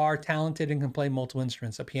people are talented and can play multiple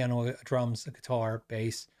instruments, a piano, a drums, a guitar,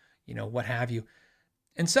 bass, what have you.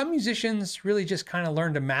 And some musicians really just kind of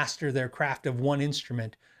learn to master their craft of one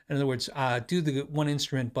instrument. In other words, do the one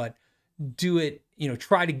instrument, but do it,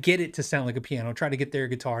 try to get it to sound like a piano, try to get their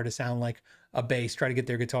guitar to sound like a bass, try to get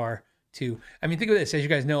their guitar to, think of this, as you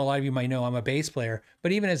guys know, a lot of you might know I'm a bass player,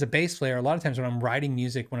 but even as a bass player, a lot of times when I'm writing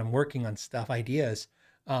music, when I'm working on stuff, ideas,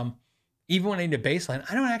 even when I need a bass line,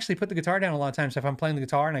 I don't actually put the guitar down a lot of times. If I'm playing the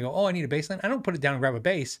guitar and I go, oh, I need a bass line, I don't put it down and grab a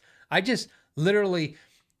bass. I just literally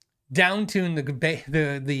down tune the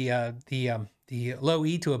low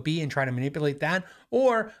E to a B and try to manipulate that,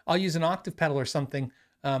 or I'll use an octave pedal or something,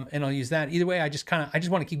 and I'll use that. Either way, I just want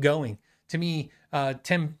to keep going. To me,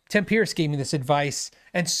 Tim Pierce gave me this advice,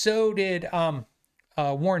 and so did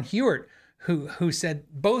Warren Hewart, who said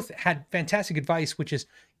both had fantastic advice, which is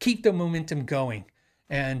keep the momentum going.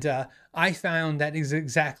 And I found that is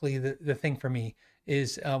exactly the thing for me.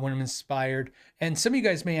 Is when I'm inspired. And some of you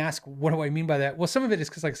guys may ask, what do I mean by that? Well, some of it is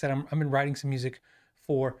because, like I said, I've been writing some music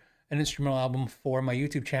for an instrumental album for my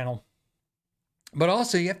YouTube channel. But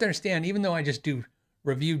also, you have to understand, even though I just do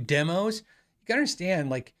review demos, you got to understand,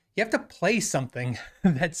 like, you have to play something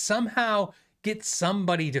that somehow gets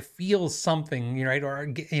somebody to feel something, right?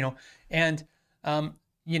 Or, and,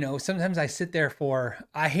 sometimes I sit there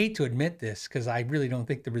I hate to admit this because I really don't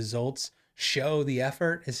think the results show the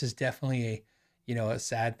effort. This is definitely a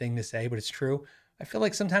sad thing to say, but it's true. I feel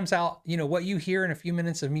like sometimes what you hear in a few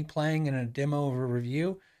minutes of me playing in a demo or a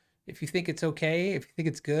review, if you think it's okay, if you think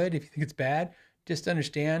it's good, if you think it's bad, just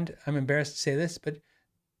understand, I'm embarrassed to say this, but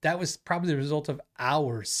that was probably the result of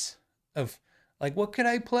hours of like, what could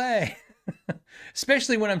I play?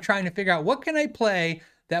 Especially when I'm trying to figure out what can I play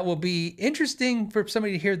that will be interesting for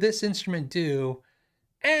somebody to hear this instrument do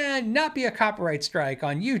and not be a copyright strike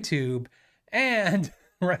on YouTube and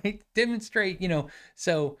right, demonstrate,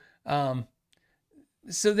 so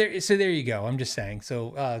there you go. I'm just saying.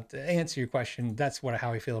 So to answer your question, that's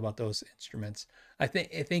how I feel about those instruments. I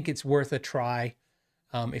think it's worth a try.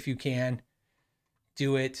 If you can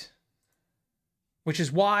do it, which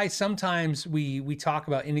is why sometimes we talk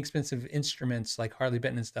about inexpensive instruments like Harley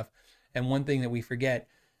Benton and stuff. And one thing that we forget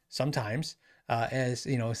sometimes,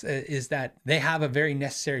 is that they have a very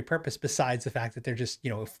necessary purpose besides the fact that they're just,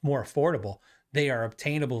 more affordable. They are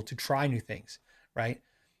obtainable to try new things, right?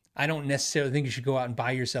 I don't necessarily think you should go out and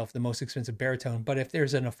buy yourself the most expensive baritone, but if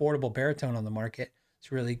there's an affordable baritone on the market,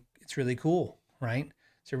 it's really cool, right?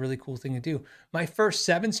 It's a really cool thing to do. My first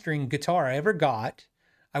 7-string guitar I ever got,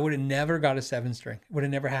 I would have never got a 7-string. It would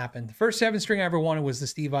have never happened. The first 7-string I ever wanted was the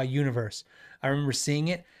Steve Vai Universe. I remember seeing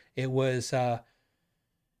it. It was, I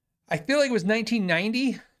feel like it was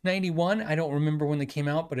 1990, 91. I don't remember when they came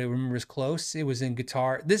out, but I remember it was close. It was in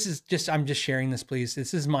guitar. This is just, I'm just sharing this, please.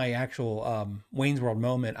 This is my actual Wayne's World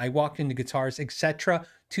moment. I walked into Guitars Etc.,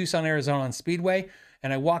 Tucson, Arizona on Speedway,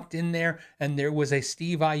 and I walked in there and there was a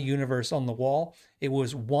Steve Vai Universe on the wall. It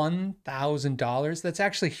was $1,000. That's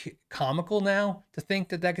actually comical now to think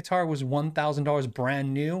that that guitar was $1,000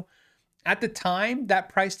 brand new. At the time, that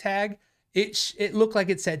price tag, it looked like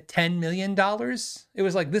it said $10 million. It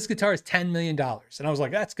was like, this guitar is $10 million. And I was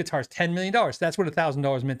like, that's guitar's $10 million. That's what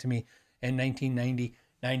 $1,000 meant to me in 1990,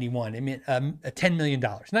 91. It meant $10 million,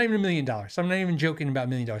 not even $1 million. So I'm not even joking about $1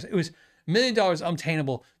 million. It was $1 million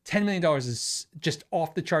unobtainable. $10 million is just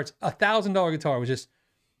off the charts. $1,000 guitar was just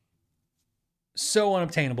so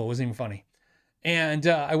unobtainable. It wasn't even funny. And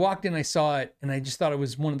I walked in, I saw it, and I just thought it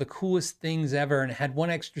was one of the coolest things ever. And it had one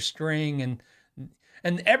extra string, and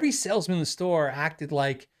every salesman in the store acted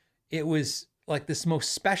like it was like this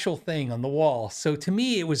most special thing on the wall. So to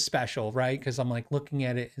me, it was special, right? Because I'm like looking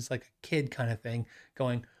at it as like a kid kind of thing,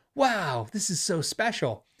 going, "Wow, this is so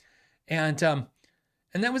special." And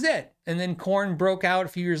that was it. And then Korn broke out a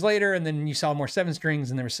few years later, and then you saw more 7-strings,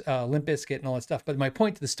 and there was Limp Bizkit and all that stuff. But my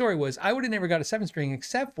point to the story was, I would have never got a 7-string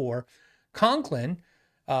except for Conklin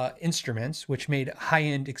Instruments, which made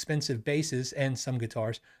high-end expensive basses and some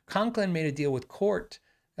guitars. Conklin made a deal with Court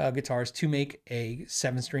Guitars to make a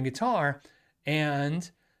 7-string guitar,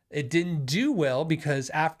 and it didn't do well because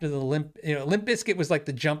after the Limp Bizkit was like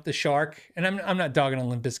the Jump the Shark, and I'm not dogging on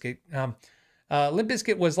Limp Bizkit. Limp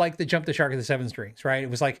Bizkit was like the Jump the Shark of the 7-strings, right? It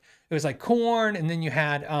was like Korn, and then you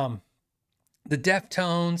had the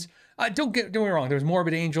Deftones. Don't get me wrong. There was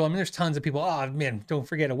Morbid Angel. I mean, there's tons of people. Oh man, don't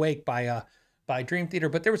forget Awake by Dream Theater.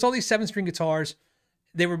 But there was all these 7-string guitars.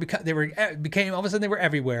 They became all of a sudden they were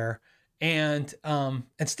everywhere, and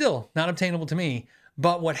still not obtainable to me.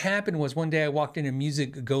 But what happened was one day I walked in a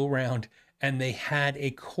music go round, and they had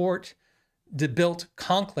a Court built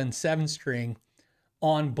Conklin 7-string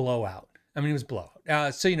on blowout. I mean, it was blowout.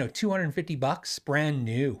 So $250, brand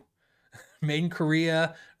new, made in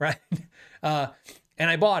Korea, right? And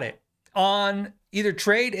I bought it on either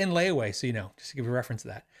trade and layaway. So, just to give you a reference to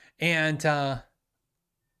that. And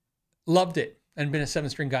loved it and been a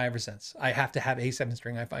 7-string guy ever since. I have to have a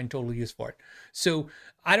 7-string. I find total use for it. So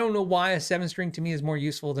I don't know why a 7-string to me is more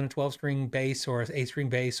useful than a 12-string bass or an 8-string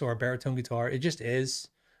bass or a baritone guitar. It just is.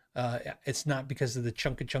 It's not because of the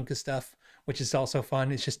chunka stuff, which is also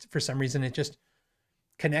fun. It's just, for some reason, it just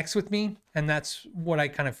connects with me. And that's what I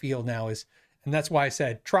kind of feel now and that's why I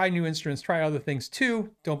said, try new instruments, try other things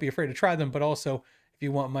too. Don't be afraid to try them. But also, if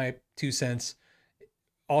you want my 2 cents,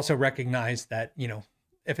 also recognize that,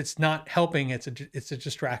 if it's not helping, it's a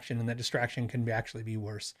distraction, and that distraction can actually be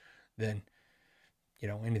worse than,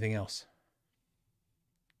 anything else.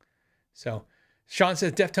 So Sean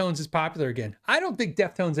says Deftones is popular again. I don't think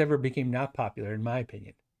Deftones ever became not popular, in my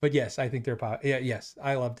opinion. But yes, I think they're popular. Yeah, yes,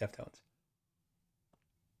 I love Deftones.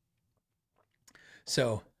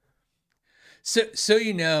 So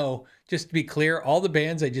just to be clear, all the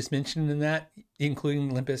bands I just mentioned in that,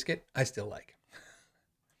 including Limp Bizkit, I still like.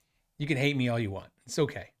 You can hate me all you want. It's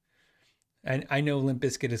okay. And I know Limp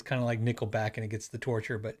Bizkit is kind of like Nickelback and it gets the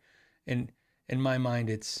torture, but in my mind,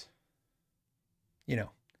 it's,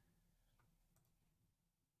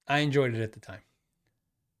 I enjoyed it at the time.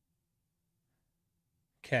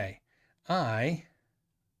 Okay. How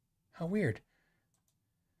weird.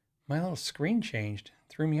 My little screen changed.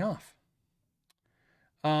 Threw me off.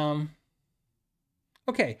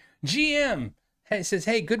 Okay. GM says,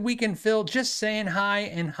 hey, good weekend, Phil. Just saying hi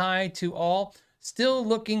and hi to all. Still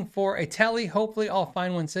looking for a telly. Hopefully I'll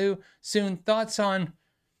find one soon. Thoughts on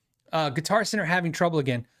Guitar Center having trouble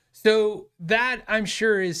again? So that, I'm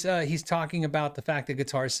sure, is he's talking about the fact that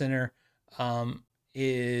Guitar Center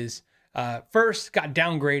is first got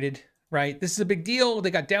downgraded, right? This is a big deal.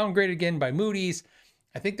 They got downgraded again by Moody's.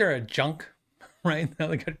 I think they're a junk, right?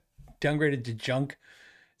 They got downgraded to junk.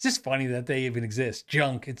 It's just funny that they even exist.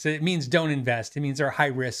 Junk. It means don't invest. It means they're high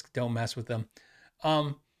risk. Don't mess with them.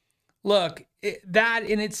 Look, that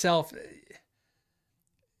in itself,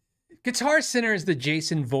 Guitar Center is the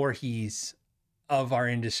Jason Voorhees of our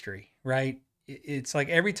industry, right? It's like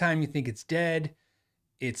every time you think it's dead,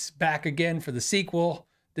 it's back again for the sequel.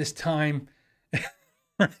 This time,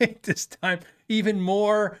 right? This time, even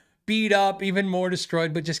more beat up, even more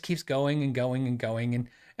destroyed, but just keeps going and going and going.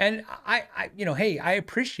 And hey, I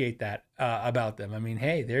appreciate that about them. I mean,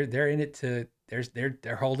 hey, they're in it to,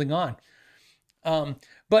 they're holding on.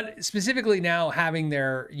 But specifically now having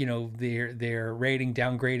their, their rating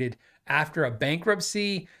downgraded after a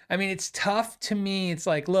bankruptcy, I mean, it's tough to me. It's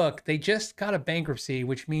like, look, they just got a bankruptcy,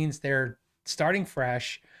 which means they're starting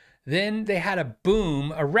fresh. Then they had a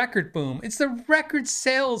boom, a record boom. It's the record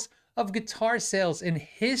sales of guitar sales in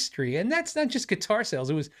history. And that's not just guitar sales.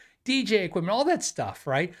 It was DJ equipment, all that stuff,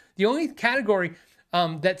 right? The only category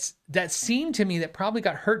that seemed to me that probably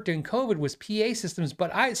got hurt during COVID was PA systems.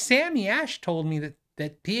 But Sammy Ash told me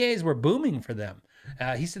that PAs were booming for them.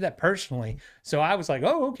 He said that personally. So I was like,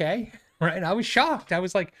 oh, okay. Right. I was shocked. I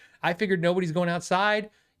was like, I figured nobody's going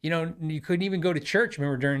outside. You couldn't even go to church,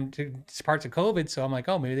 remember, during parts of COVID. So I'm like,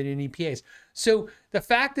 oh, maybe they didn't need PAs. So the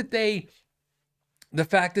fact that they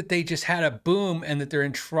just had a boom and that they're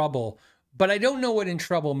in trouble, but I don't know what in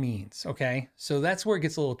trouble means. Okay. So that's where it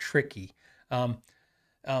gets a little tricky. I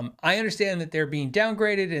understand that they're being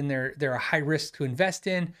downgraded and they're a high risk to invest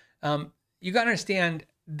in. You got to understand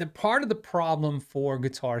the part of the problem for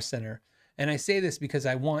Guitar Center, and I say this because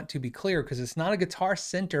I want to be clear, because it's not a Guitar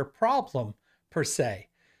Center problem per se.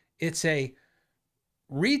 It's a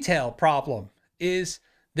retail problem.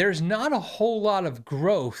 There's not a whole lot of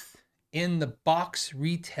growth in the box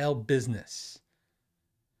retail business.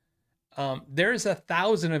 There's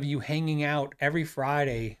 1,000 of you hanging out every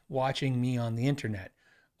Friday watching me on the internet.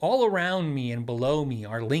 All around me and below me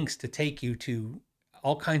are links to take you to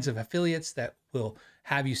all kinds of affiliates that will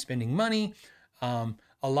have you spending money. A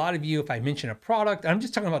lot of you, if I mention a product, I'm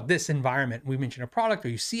just talking about this environment. We mention a product or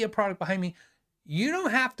you see a product behind me, you don't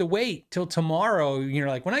have to wait till tomorrow. You're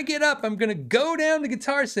like, when I get up, I'm going to go down to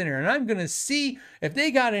Guitar Center and I'm going to see if they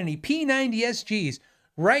got any P90 SGs.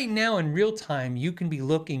 Right now in real time, you can be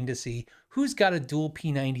looking to see who's got a dual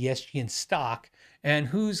P90 SG in stock and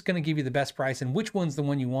who's going to give you the best price and which one's the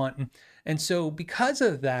one you want. And so because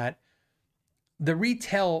of that, the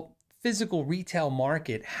physical retail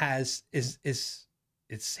market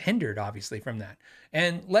it's hindered obviously from that.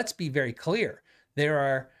 And let's be very clear. There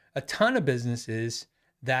are a ton of businesses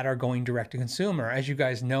that are going direct to consumer. As you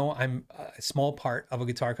guys know, I'm a small part of a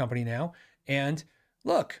guitar company now. And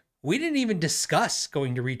look, we didn't even discuss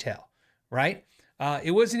going to retail, right?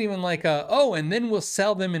 It wasn't even like, and then we'll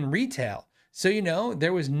sell them in retail. So,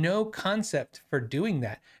 there was no concept for doing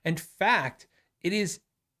that. In fact, it is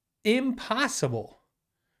impossible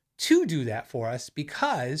to do that for us,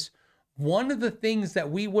 because one of the things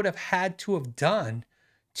that we would have had to have done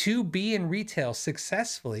to be in retail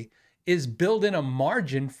successfully is build in a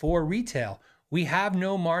margin for retail. We have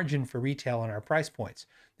no margin for retail on our price points.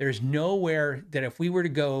 There's nowhere that if we were to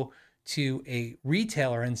go to a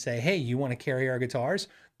retailer and say, hey, you want to carry our guitars?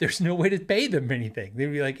 There's no way to pay them anything. They'd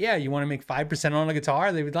be like, yeah, you want to make 5% on a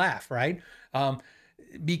guitar? They would laugh, right?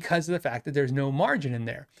 Because of the fact that there's no margin in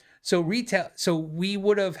there. So we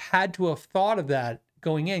would have had to have thought of that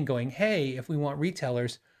going in, going, hey, if we want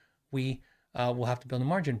retailers, we will have to build a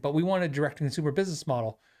margin. But we want a direct-to-consumer business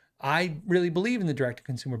model. I really believe in the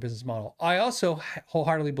direct-to-consumer business model. I also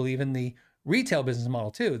wholeheartedly believe in the retail business model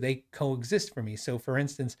too. They coexist for me. So for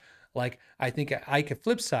instance, like I think Ike at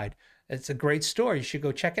Flipside, it's a great store. You should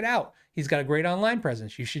go check it out. He's got a great online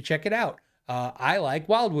presence. You should check it out. I like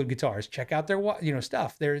Wildwood Guitars. Check out their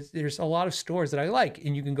stuff. There's a lot of stores that I like,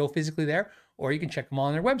 and you can go physically there, or you can check them all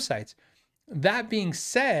on their websites. That being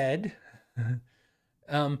said,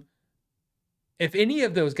 if any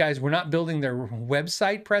of those guys were not building their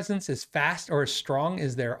website presence as fast or as strong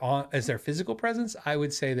as their physical presence, I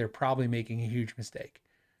would say they're probably making a huge mistake.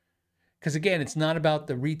 Because again, it's not about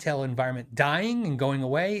the retail environment dying and going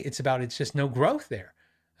away. It's just no growth there.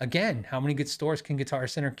 Again, how many good stores can Guitar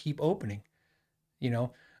Center keep opening?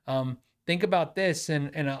 Think about this,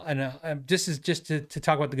 and this is just to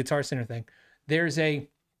talk about the Guitar Center thing. There's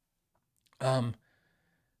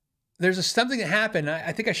something that happened.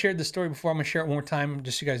 I think I shared this story before. I'm gonna share it one more time,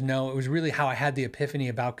 just so you guys know. It was really how I had the epiphany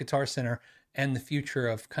about Guitar Center and the future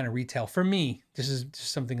of kind of retail. For me, this is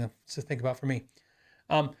just something to think about for me.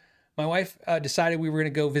 My wife decided we were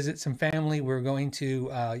gonna go visit some family. We were going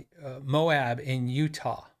to Moab in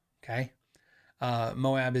Utah. Okay.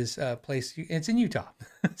 Moab is a place, it's in Utah.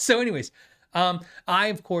 So anyways, I,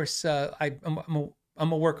 of course, I'm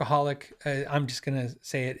a workaholic. I'm just going to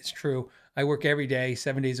say it. It's true. I work every day,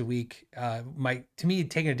 7 days a week. To me,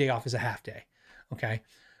 taking a day off is a half day. Okay.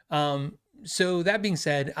 So that being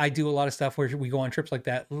said, I do a lot of stuff where we go on trips like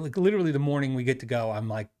that. Like literally the morning we get to go, I'm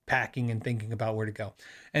like packing and thinking about where to go.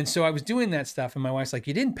 And so I was doing that stuff, and my wife's like,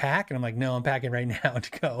 "You didn't pack?" And I'm like, "No, I'm packing right now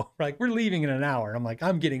to go." Like, we're leaving in an hour. And I'm like,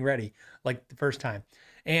 "I'm getting ready," like the first time.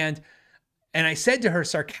 And I said to her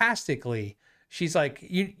sarcastically, she's like,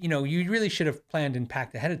 you know, you really should have planned and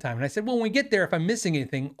packed ahead of time. And I said, well, when we get there, if I'm missing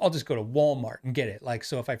anything, I'll just go to Walmart and get it. Like,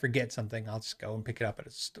 so if I forget something, I'll just go and pick it up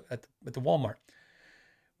at the Walmart.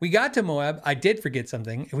 We got to Moab. I did forget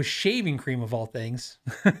something. It was shaving cream of all things.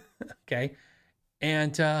 Okay.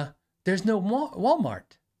 And there's no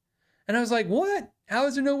Walmart. And I was like, what? How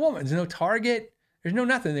is there no Walmart? There's no Target. There's no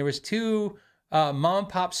nothing. There was two mom and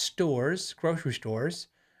pop stores, grocery stores,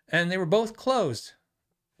 and they were both closed.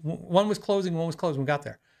 One was closing, one was closed when we got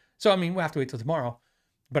there. So, I mean, we'll have to wait till tomorrow,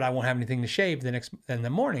 but I won't have anything to shave in the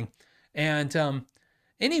morning. And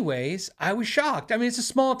anyways, I was shocked. I mean, it's a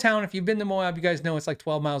small town. If you've been to Moab, you guys know it's like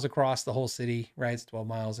 12 miles across the whole city, right? It's 12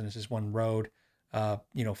 miles and it's just one road,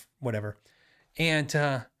 you know, whatever. And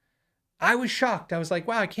I was shocked. I was like,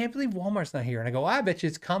 wow, I can't believe Walmart's not here. And I go, I bet you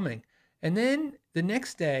it's coming. And then the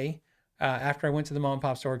next day, after I went to the mom and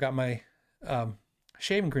pop store, got my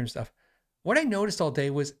shaving cream stuff, what I noticed all day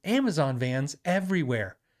was Amazon vans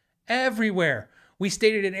everywhere, everywhere. We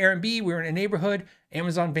stayed at an Airbnb. We were in a neighborhood.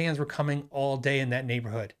 Amazon vans were coming all day in that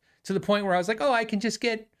neighborhood, to the point where I was like, oh, I can just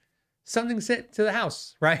get something sent to the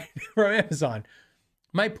house, right? From Amazon.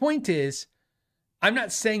 My point is, I'm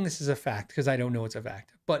not saying this is a fact because I don't know it's a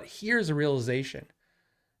fact, but here's a realization.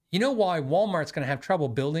 You know why Walmart's going to have trouble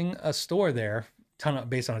building a store there,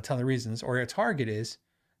 based on a ton of reasons, or a Target is,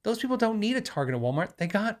 those people don't need a Target or Walmart. They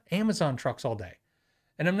got Amazon trucks all day.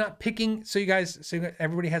 And I'm not picking, so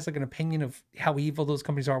everybody has like an opinion of how evil those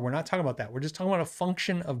companies are. We're not talking about that. We're just talking about a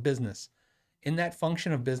function of business. In that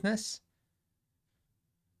function of business,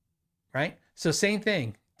 right? So same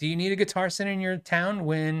thing. Do you need a Guitar Center in your town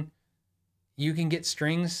when you can get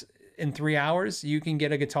strings in 3 hours? You can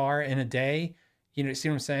get a guitar in a day. You know, see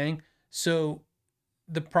what I'm saying? So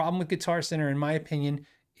the problem with Guitar Center, in my opinion,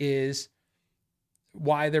 is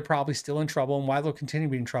why they're probably still in trouble, and why they'll continue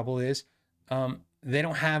to be in trouble is they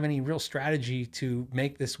don't have any real strategy to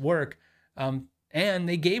make this work. And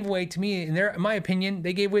they gave away, to me, in my opinion,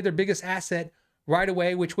 they gave away their biggest asset right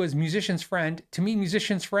away, which was Musician's Friend. To me,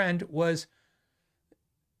 Musician's Friend was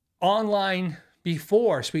online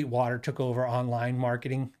before Sweetwater took over online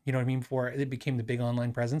marketing, you know what I mean, before it became the big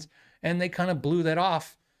online presence. And they kind of blew that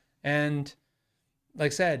off. And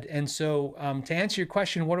like I said, and so to answer your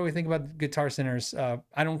question, what do we think about Guitar Centers?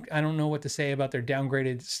 I don't know what to say about their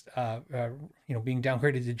downgraded, being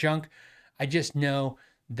downgraded to junk. I just know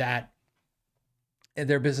that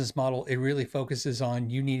their business model, it really focuses on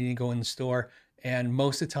you needing to go in the store, and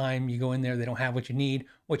most of the time you go in there, they don't have what you need,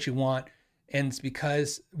 what you want, and it's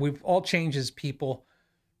because we've all changed as people.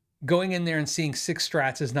 Going in there and seeing 6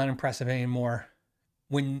 strats is not impressive anymore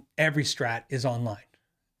when every strat is online.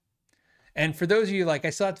 And for those of you like, I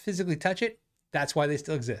still have to physically touch it, that's why they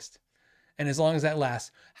still exist. And as long as that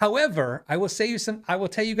lasts. However, I will tell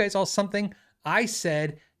you guys all something I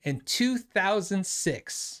said in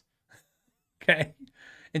 2006. Okay.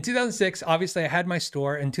 In 2006, obviously I had my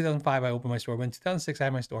store. In 2005, I opened my store. But in 2006, I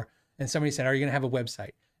had my store. And somebody said, are you going to have a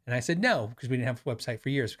website? And I said, no, because we didn't have a website for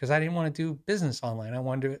years, because I didn't want to do business online.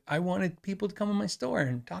 I wanted people to come in my store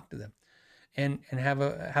and talk to them. And have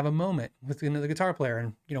a moment with another guitar player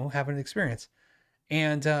and, you know, have an experience.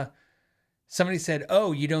 And somebody said,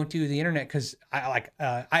 oh, you don't do the internet because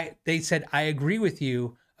they said, I agree with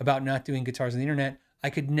you about not doing guitars on the internet. I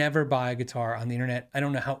could never buy a guitar on the internet. I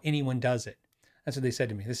don't know how anyone does it. That's what they said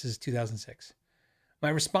to me. This is 2006. My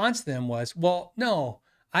response to them was, well, no,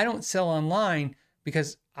 I don't sell online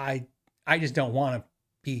because I just don't want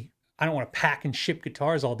to pack and ship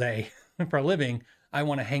guitars all day for a living. I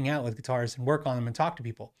want to hang out with guitars and work on them and talk to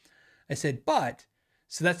people. I said,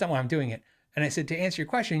 so that's not why I'm doing it. And I said, to answer your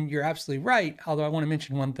question, you're absolutely right. Although I want to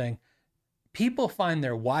mention one thing. People find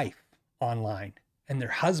their wife online and their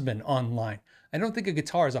husband online. I don't think a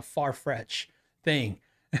guitar is a far-fetched thing.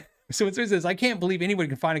 So it says, I can't believe anybody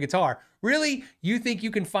can find a guitar. Really? You think you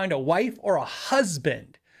can find a wife or a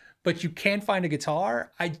husband, but you can't find a guitar?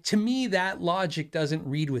 To me, that logic doesn't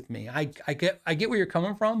read with me. I get where you're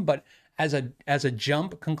coming from, but as a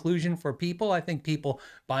jump conclusion for people, I think people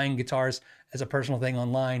buying guitars as a personal thing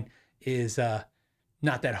online is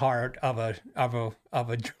not that hard of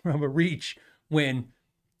a reach when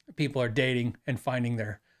people are dating and finding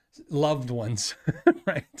their loved ones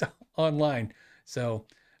right online. So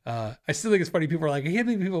I still think it's funny. People are like, I can't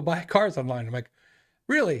believe people buy cars online. I'm like,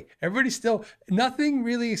 really? Nothing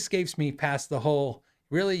really escapes me past the whole,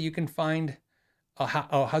 really, you can find a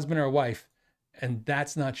husband or a wife And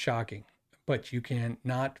that's not shocking, but you can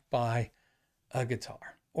not buy a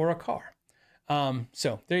guitar or a car.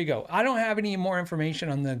 So there you go. I don't have any more information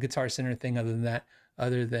on the Guitar Center thing other than that,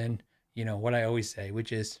 other than, you know, what I always say,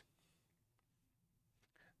 which is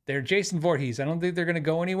they're Jason Voorhees. I don't think they're going to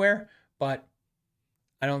go anywhere, but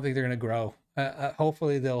I don't think they're going to grow.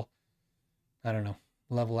 Hopefully they'll, I don't know,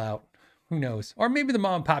 level out. Who knows? Or maybe the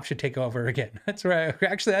mom and pop should take over again. That's right.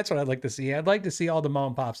 Actually, that's what I'd like to see. I'd like to see all the mom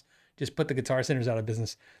and pops just put the Guitar Centers out of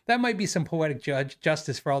business. That might be some poetic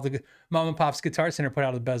justice for all the mom and pops Guitar Center put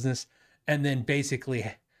out of business and then basically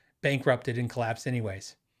bankrupted and collapsed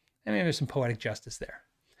anyways. I mean, there's some poetic justice there.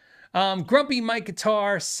 Grumpy Mike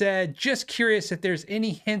Guitar said, just curious if there's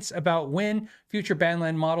any hints about when future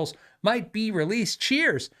Badlands models might be released.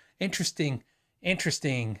 Cheers. Interesting,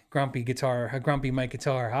 Grumpy Mike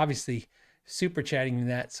Guitar. Obviously, super chatting me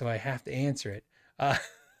that, so I have to answer it.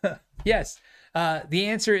 Yes, the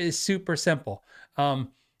answer is super simple.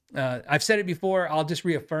 I've said it before. I'll just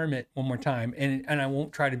reaffirm it one more time, and I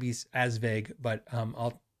won't try to be as vague, but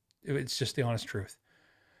it's just the honest truth.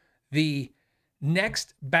 The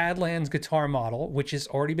next Badlands guitar model, which has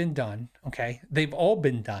already been done, okay, they've all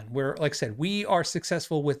been done. We're, like I said, we are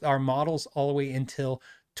successful with our models all the way until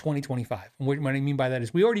 2025. And what I mean by that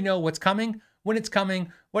is we already know what's coming, when it's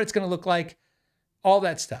coming, what it's going to look like, all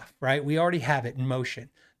that stuff, right? We already have it in motion.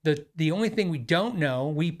 The only thing we don't know,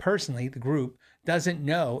 we personally, the group, doesn't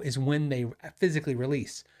know is when they physically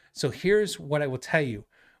release. So here's what I will tell you.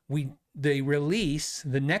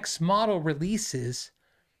 The next model releases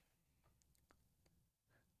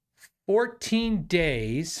 14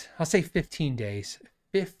 days, I'll say 15 days,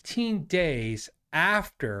 15 days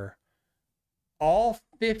after all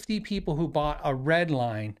 50 people who bought a red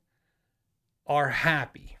line are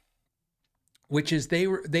happy, which is they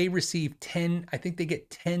receive 10, I think they get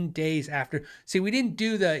 10 days after. See, we didn't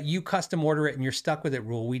do the you custom order it and you're stuck with it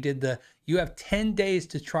rule. We did the you have 10 days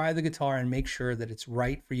to try the guitar and make sure that it's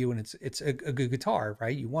right for you and it's a good guitar,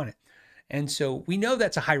 right? You want it. And so we know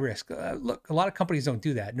that's a high risk. Look, a lot of companies don't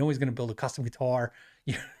do that. Nobody's going to build a custom guitar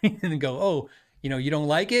and go, oh, you don't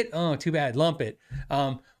like it? Oh, too bad, lump it.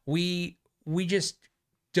 We just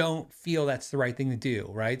don't feel that's the right thing to do,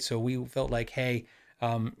 right? So we felt like, hey,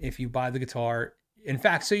 if you buy the guitar, in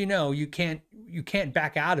fact, so you can't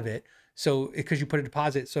back out of it. So because you put a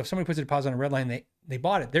deposit, so if somebody puts a deposit on a red line, they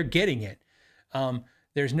bought it, they're getting it.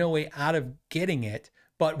 There's no way out of getting it.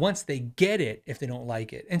 But once they get it, if they don't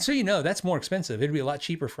like it, and so that's more expensive. It'd be a lot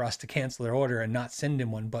cheaper for us to cancel their order and not send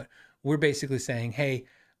them one. But we're basically saying, hey,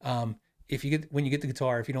 when you get the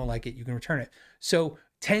guitar, if you don't like it, you can return it. So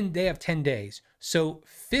they have 10 days. So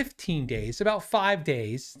 15 days, about 5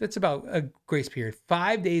 days. That's about a grace period.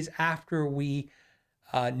 5 days after we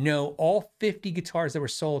know all 50 guitars that were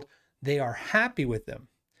sold, they are happy with them.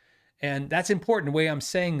 And that's important. The way I'm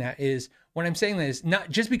saying that is, when I'm saying that is not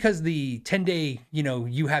just because the 10-day,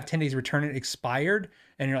 you have 10 days to return it expired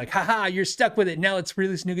and you're like, haha, you're stuck with it. Now let's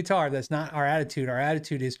release a new guitar. That's not our attitude. Our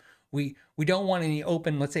attitude is we don't want any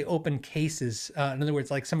open cases. In other words,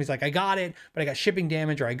 like somebody's like, I got it, but I got shipping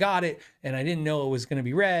damage, or I got it and I didn't know it was going to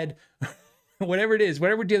be red. Whatever it is,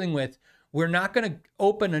 whatever we're dealing with, we're not going to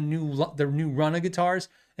open the new run of guitars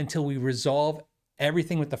until we resolve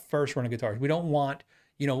everything with the first run of guitars. We don't want,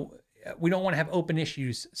 we don't want to have open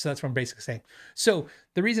issues. So that's what I'm basically saying. So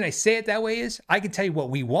the reason I say it that way is I can tell you what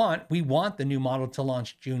we want. We want the new model to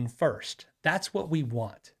launch June 1st. That's what we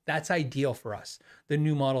want. That's ideal for us. The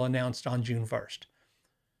new model announced on June 1st.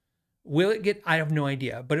 Will it get, I have no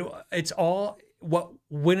idea, but it's all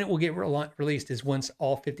when it will get released is once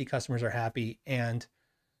all 50 customers are happy and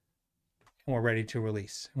we're ready to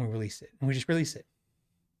release, and we release it, and we just release it.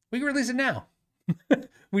 We can release it now.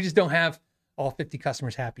 We just don't have all 50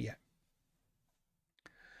 customers happy yet.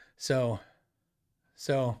 So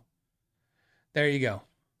there you go.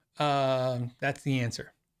 That's the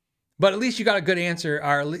answer. But at least you got a good answer,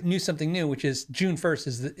 or knew something new, which is June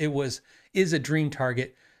 1st is a dream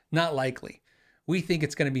target, not likely. We think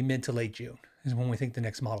it's going to be mid to late June is when we think the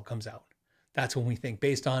next model comes out. That's when we think,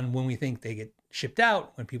 based on when we think they get shipped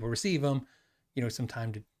out, when people receive them, some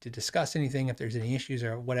time to discuss anything, if there's any issues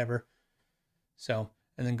or whatever. So,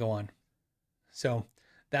 and then go on. So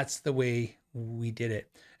that's the way we did it.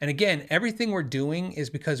 And again, everything we're doing is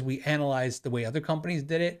because we analyzed the way other companies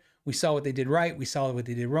did it. We saw what they did right. We saw what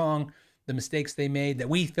they did wrong, the mistakes they made that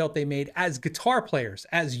we felt they made as guitar players,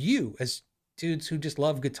 as dudes who just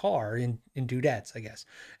love guitar in dudettes, I guess.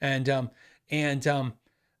 And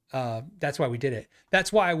that's why we did it.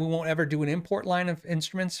 That's why we won't ever do an import line of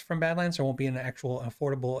instruments from Badlands. There won't be an actual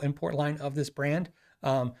affordable import line of this brand.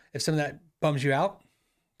 If some of that bums you out,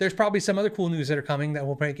 there's probably some other cool news that are coming that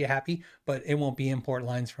will make you happy, but it won't be import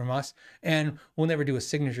lines from us. And we'll never do a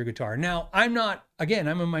signature guitar. Now, I'm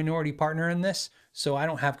a minority partner in this, so I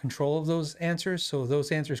don't have control of those answers. So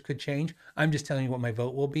those answers could change. I'm just telling you what my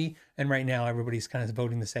vote will be. And right now, everybody's kind of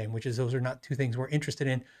voting the same, which is those are not two things we're interested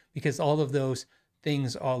in, because all of those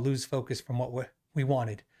things all lose focus from what we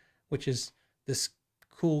wanted, which is this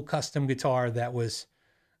cool custom guitar that was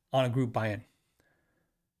on a group buy-in.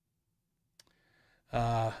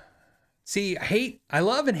 See, I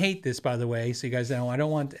love and hate this, by the way, so you guys know. I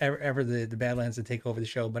don't want ever the Badlands to take over the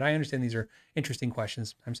show, but I understand these are interesting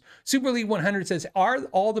questions. Super League 100 says, are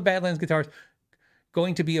all the Badlands guitars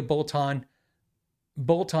going to be a bolt-on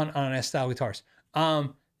on S-style guitars?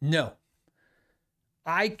 No.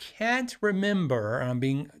 I can't remember, and I'm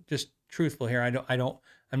being just truthful here.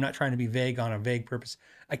 I'm not trying to be vague on a vague purpose.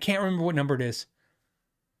 I can't remember what number it is.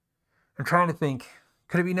 I'm trying to think.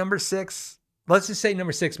 Could it be number 6? Let's just say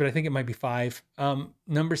number 6, but I think it might be 5.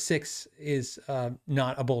 Number 6 is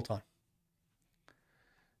not a bolt-on.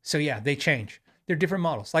 So yeah, they change. They're different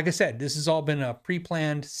models. Like I said, this has all been a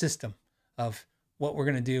pre-planned system of what we're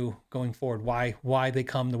going to do going forward, why they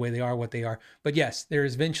come the way they are, what they are. But yes,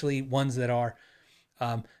 there's eventually ones that are.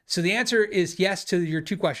 So the answer is yes to your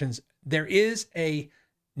 2 questions. There is a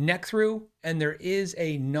neck through and there is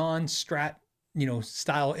a non-strat,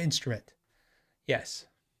 style instrument. Yes.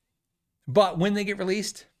 But when they get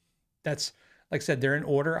released, that's, like I said, they're in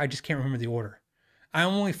order. I just can't remember the order. I'm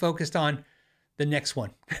only focused on the next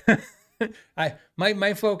one.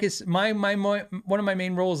 My focus, one of my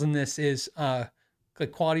main roles in this is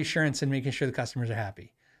quality assurance and making sure the customers are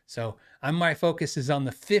happy. So my focus is on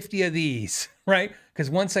the 50 of these, right? Because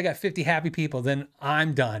once I got 50 happy people, then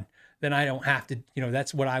I'm done. Then I don't have to,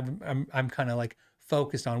 that's what I'm kind of like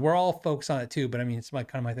focused on. We're all focused on it too, but I mean, it's kind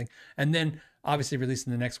of my thing. And then obviously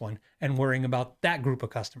releasing the next one and worrying about that group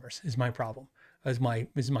of customers is my problem, is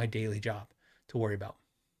my daily job to worry about.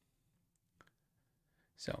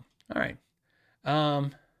 So, all right.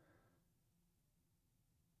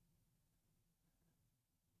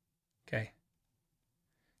 Okay.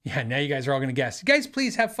 Yeah, now you guys are all going to guess. You guys,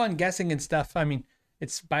 please have fun guessing and stuff. I mean,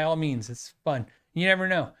 it's by all means, it's fun. You never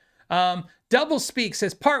know. Double Speak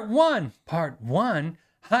says, part one.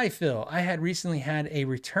 Hi, Phil. I had recently had a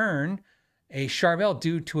Charvel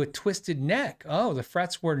due to a twisted neck. Oh, the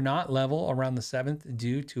frets were not level around the 7th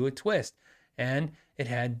due to a twist, and it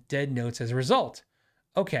had dead notes as a result.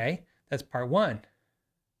 Okay, that's part 1.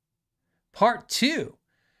 Part 2.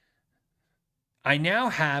 I now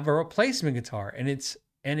have a replacement guitar, and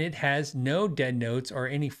it has no dead notes or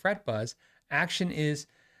any fret buzz. Action is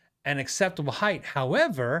an acceptable height.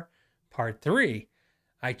 However, part 3.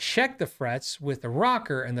 I checked the frets with the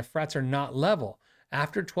rocker, and the frets are not level.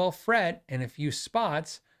 After 12th fret in a few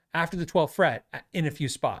spots, after the 12th fret in a few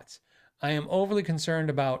spots, I am overly concerned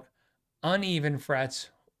about uneven frets.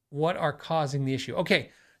 What are causing the issue?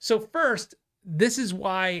 Okay, so first, this is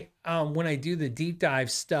why when I do the deep dive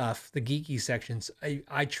stuff, the geeky sections,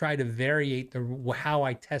 I try to variate how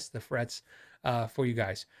I test the frets for you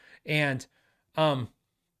guys. And it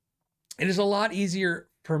is a lot easier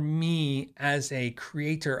for me as a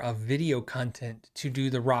creator of video content to do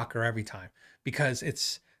the rocker every time, because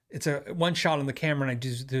it's a one shot on the camera and I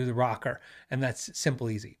just do the rocker, and that's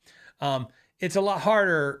simple, easy. It's a lot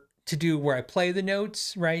harder to do where I play the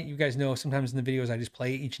notes, right? You guys know sometimes in the videos I just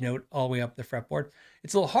play each note all the way up the fretboard.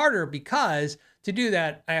 It's a little harder because to do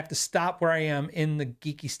that, I have to stop where I am in the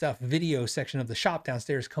geeky stuff video section of the shop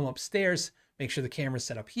downstairs, come upstairs, make sure the camera's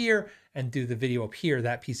set up here, and do the video up here,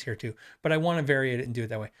 that piece here too. But I want to vary it and do it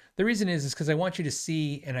that way. The reason is because I want you to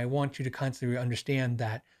see, and I want you to constantly understand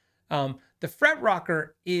that the fret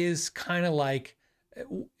rocker is kind of like,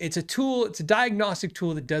 it's a tool, it's a diagnostic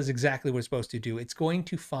tool that does exactly what it's supposed to do. It's going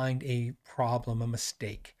to find a problem, a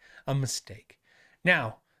mistake.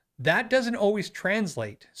 Now, that doesn't always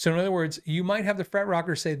translate. So in other words, you might have the fret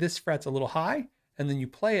rocker say this fret's a little high, and then you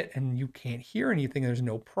play it and you can't hear anything. There's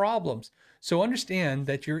no problems. So understand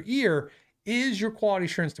that your ear is your quality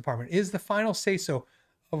assurance department, is the final say-so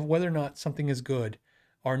of whether or not something is good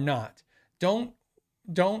or not.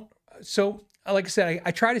 So like I said,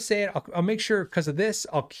 I try to say it, I'll make sure, because of this,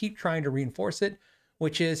 I'll keep trying to reinforce it,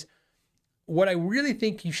 which is what I really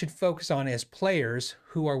think you should focus on as players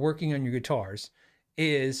who are working on your guitars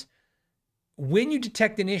is when you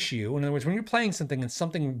detect an issue, in other words, when you're playing something and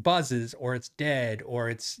something buzzes or it's dead or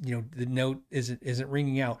it's, the note isn't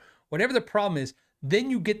ringing out, whatever the problem is,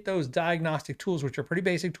 then you get those diagnostic tools, which are pretty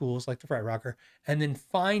basic tools like the fret rocker, and then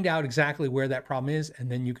find out exactly where that problem is, and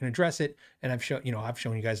then you can address it. And I've shown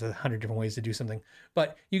you guys 100 different ways to do something,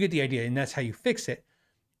 but you get the idea, and that's how you fix it.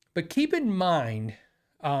 But keep in mind,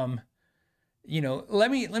 You know,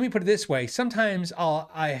 let me put it this way. Sometimes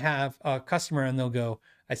I have a customer and they'll go,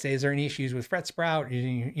 I say, is there any issues with fret sprout?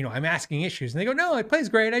 You know, I'm asking issues, and they go, no, it plays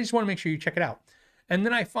great. I just want to make sure you check it out. And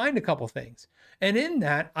then I find a couple things, and in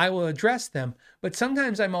that I will address them. But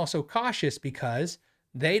sometimes I'm also cautious because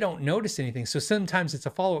they don't notice anything. So sometimes it's a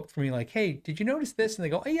follow up for me, like, hey, did you notice this? And they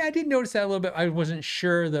go, oh yeah, I did notice that a little bit. I wasn't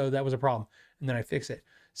sure though that was a problem, and then I fix it.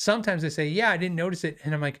 Sometimes they say, yeah, I didn't notice it,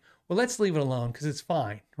 and I'm like, well, let's leave it alone because it's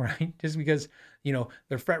fine, right? Just because, you know,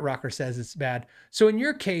 the fret rocker says it's bad. So in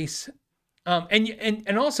your case,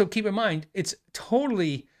 and also keep in mind, it's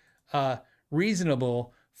totally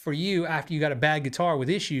reasonable for you after you got a bad guitar with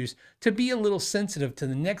issues to be a little sensitive to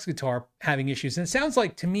the next guitar having issues. And it sounds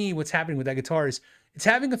like to me what's happening with that guitar is it's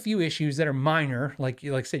having a few issues that are minor. Like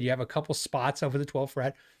I said, you have a couple spots over the 12th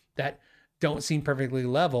fret that don't seem perfectly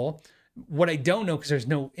level. What I don't know, because there's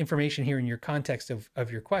no information here in your context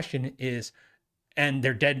of your question, is, and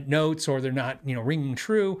they're dead notes or they're not, you know, ringing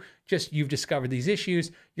true, just you've discovered these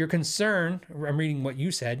issues. Your concern, I'm reading what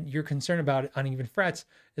you said, your concern about uneven frets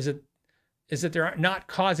is that they're not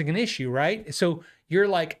causing an issue, right? So you're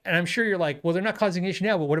like, and I'm sure you're like, well, they're not causing an issue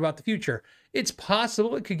now, but what about the future? It's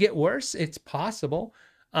possible it could get worse. It's possible,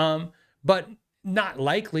 but not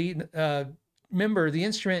likely. Remember, the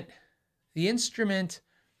instrument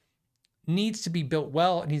needs to be built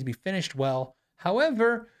well. It needs to be finished well.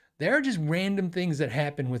 However, there are just random things that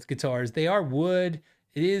happen with guitars. They are wood.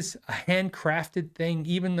 It is a handcrafted thing,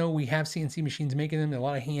 even though we have CNC machines making them. A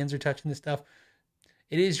lot of hands are touching this stuff.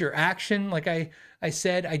 It is your action. Like I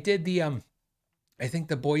said, I did the, I think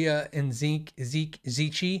the Boya and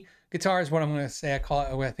Zichi guitar is what I'm going to say. I call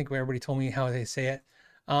it. I think everybody told me how they say it.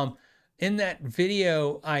 In that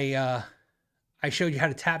video, I showed you how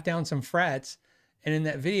to tap down some frets. And in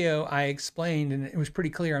that video, I explained, and it was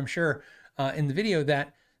pretty clear, I'm sure, in the video,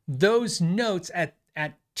 that those notes at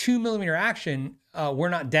 2mm action were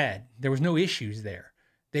not dead. There was no issues there.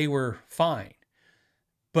 They were fine.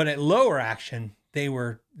 But at lower action, they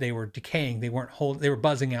were decaying. They were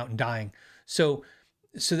buzzing out and dying. So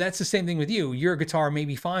that's the same thing with you. Your guitar may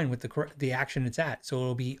be fine with the action it's at. So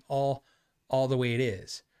it'll be all the way it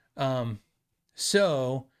is.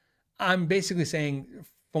 So I'm basically saying,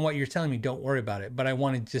 from what you're telling me, don't worry about it. But I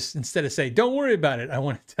want to just, instead of say, don't worry about it, I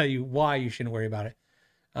want to tell you why you shouldn't worry about it.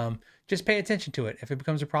 Just pay attention to it. If it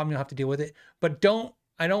becomes a problem, you'll have to deal with it. But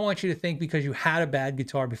I don't want you to think because you had a bad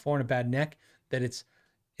guitar before and a bad neck that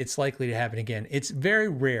it's likely to happen again. It's very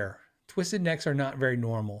rare. Twisted necks are not very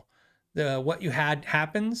normal. What you had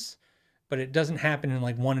happens, but it doesn't happen in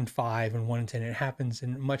like 1 in 5 and 1 in 10. It happens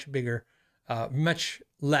in much bigger, much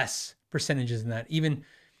less percentages than that, even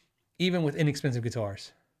with inexpensive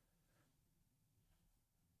guitars.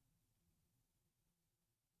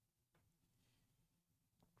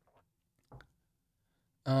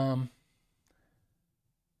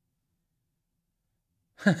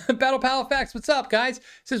 Battle Pal Facts, what's up, guys? It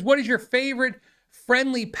says, what is your favorite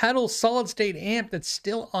friendly pedal solid state amp that's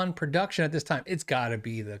still on production at this time? It's got to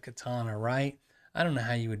be the Katana, right? I don't know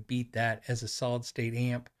how you would beat that as a solid state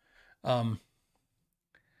amp.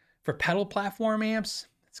 For pedal platform amps,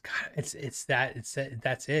 that's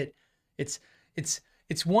it.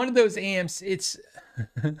 It's one of those amps. It's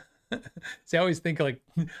see, I always think like,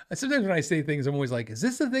 sometimes when I say things, I'm always like, is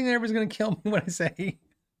this the thing that everybody's going to kill me when I say?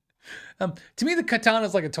 To me, the Katana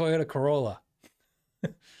is like a Toyota Corolla.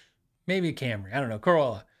 Maybe a Camry. I don't know.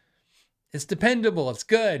 Corolla. It's dependable. It's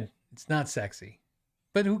good. It's not sexy.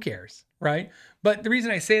 But who cares, right? But the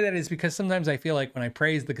reason I say that is because sometimes I feel like when I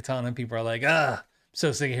praise the Katana, people are like, I'm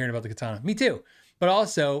so sick of hearing about the Katana. Me too. But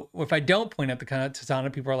also, if I don't point out the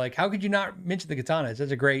Katana, people are like, how could you not mention the Katana? It's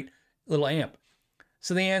such a great little amp.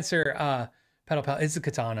 So the answer, Pedal Pal, is the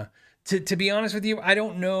Katana. To be honest with you, I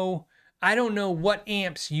don't know what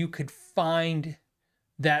amps you could find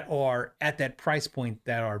that are at that price point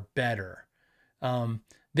that are better.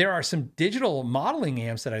 There are some digital modeling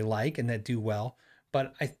amps that I like and that do well,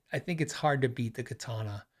 but I think it's hard to beat the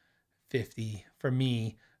Katana 50 for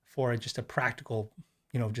me for just a practical,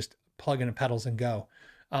 just plug in the pedals and go.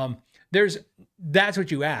 That's what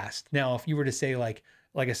you asked. Now, if you were to say like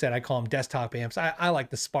I said, I call them desktop amps. I like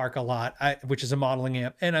the Spark a lot, which is a modeling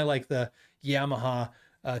amp, and I like the Yamaha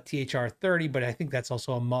THR30, but I think that's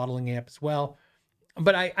also a modeling amp as well.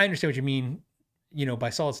 But I understand what you mean, by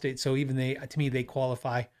solid state. So even to me, they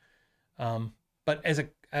qualify. But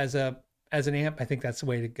as an amp, I think that's the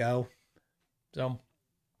way to go. So.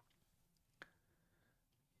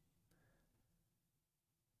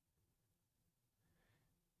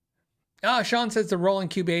 Sean says the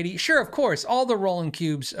Roland Cube 80. Sure, of course. All the Roland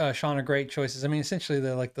Cubes, Sean, are great choices. I mean, essentially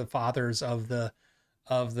they're like the fathers of the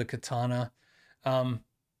Katana.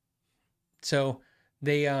 So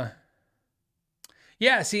they,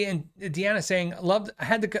 yeah, see, and Deanna saying, I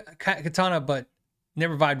had the katana, but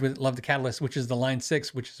never vibed with it. Love the Catalyst, which is the Line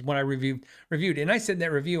 6, which is what I reviewed. And I said in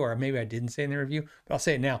that review, or maybe I didn't say in the review, but I'll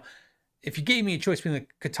say it now. If you gave me a choice between the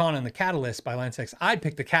katana and the Catalyst by Line 6, I'd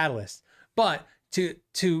pick the Catalyst. But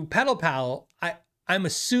to Pedal Pal, I'm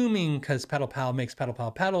assuming because Pedal Pal makes Pedal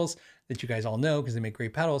Pal pedals that you guys all know because they make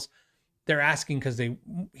great pedals. They're asking because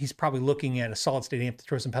he's probably looking at a solid state amp to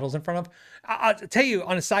throw some pedals in front of. I'll tell you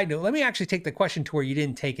on a side note, let me actually take the question to where you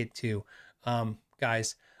didn't take it to,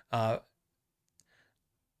 guys.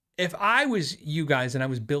 If I was you guys and I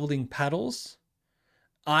was building pedals,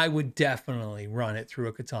 I would definitely run it through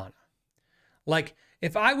a katana. Like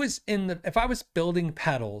if I was building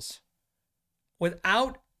pedals,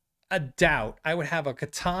 without a doubt, I would have a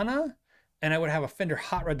katana and I would have a Fender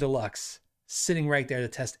Hot Rod Deluxe sitting right there to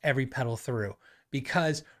test every pedal through,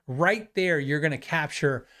 because right there you're going to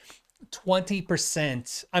capture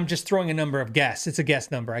 20%. I'm just throwing a number of guess. It's a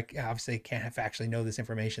guess number. I obviously can't actually know this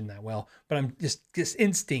information that well, but I'm just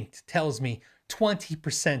instinct tells me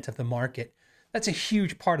 20% of the market. That's a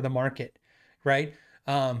huge part of the market, right?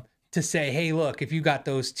 To say, hey, look, if you got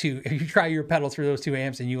those two, if you try your pedal through those two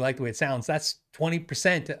amps and you like the way it sounds, that's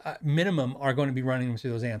 20% minimum are going to be running them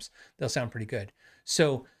through those amps. They'll sound pretty good.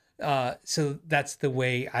 So that's the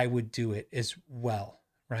way I would do it as well,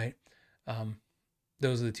 right?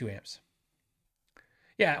 Those are the two amps.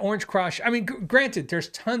 Yeah, Orange Crush. I mean, granted, there's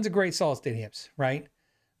tons of great solid state amps, right?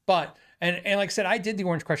 But, and like I said, I did the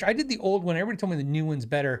Orange Crush. I did the old one. Everybody told me the new one's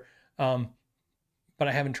better, but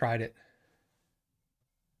I haven't tried it.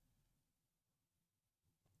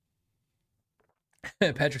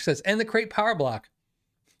 Patrick says, and the Crate Power Block.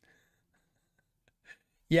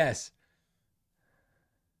 Yes.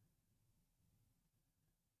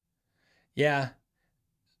 Yeah.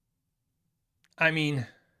 I mean,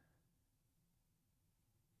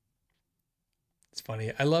 it's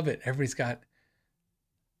funny. I love it. Everybody's got,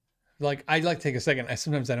 like, I'd like to take a second.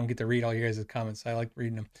 Sometimes I don't get to read all your guys' comments. I like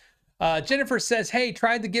reading them. Jennifer says, hey,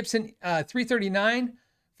 tried the Gibson 339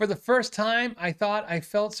 for the first time. I thought I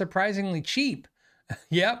felt surprisingly cheap.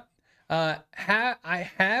 Yep.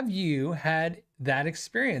 Have you had that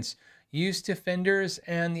experience? Used to Fenders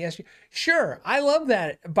and the SG? Sure. I love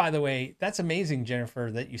that. By the way, that's amazing, Jennifer,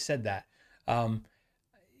 that you said that. I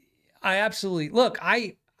absolutely, look,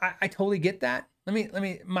 I totally get that.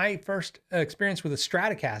 My first experience with a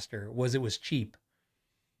Stratocaster was it was cheap.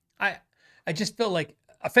 I just felt like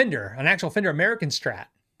a Fender, an actual Fender American Strat.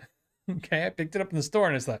 Okay. I picked it up in the store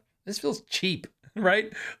and it's like, this feels cheap.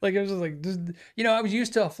 Right? Like, it was just like, you know, I was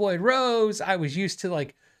used to a Floyd Rose. I was used to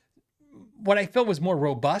like what I felt was more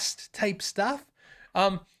robust type stuff.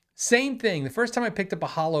 Same thing. The first time I picked up a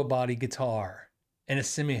hollow body guitar and a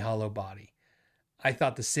semi-hollow body, I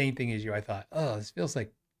thought the same thing as you. I thought, oh, this feels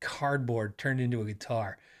like cardboard turned into a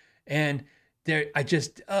guitar. And I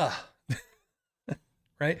just,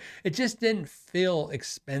 right? It just didn't feel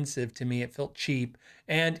expensive to me. It felt cheap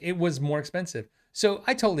and it was more expensive. So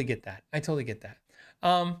I totally get that.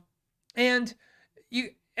 And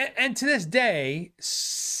to this day,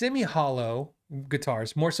 semi-hollow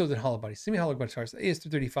guitars, more so than hollow bodies, semi-hollow guitars,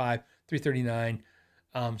 AS335, 339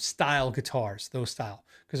 style guitars, those style,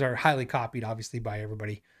 because are highly copied, obviously, by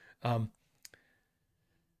everybody.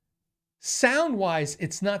 Sound-wise,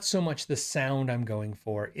 it's not so much the sound I'm going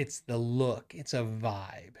for, it's the look, it's a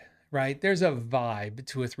vibe. Right? There's a vibe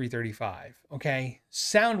to a 335, okay?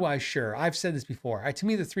 Sound-wise, sure. I've said this before. To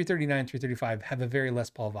me, the 339, 335 have a very Les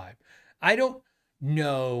Paul vibe. I don't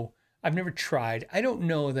know. I've never tried. I don't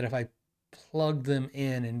know that if I plugged them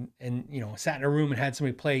in and you know, sat in a room and had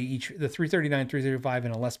somebody play the 339, 335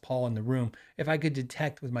 and a Les Paul in the room, if I could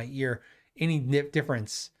detect with my ear any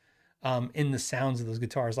difference in the sounds of those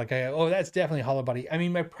guitars. Like, that's definitely a hollow body. I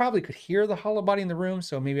mean, I probably could hear the hollow body in the room,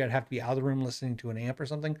 so maybe I'd have to be out of the room listening to an amp or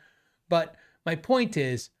something. But my point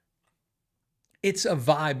is, it's a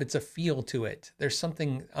vibe, it's a feel to it. There's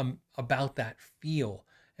something about that feel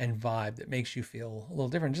and vibe that makes you feel a little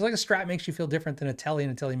different. Just like a Strat makes you feel different than a Tele,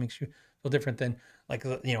 and a Tele makes you feel different than, like,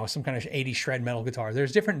 you know, some kind of 80s shred metal guitar.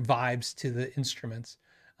 There's different vibes to the instruments.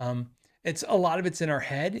 It's a lot of it's in our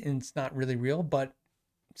head and it's not really real, but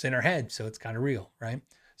it's in our head, so it's kind of real, right?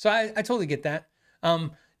 So I totally get that.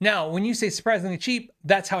 Now, when you say surprisingly cheap,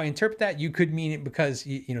 that's how I interpret that. You could mean it because,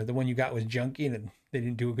 you know, the one you got was junky and they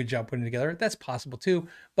didn't do a good job putting it together. That's possible too.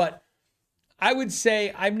 But I would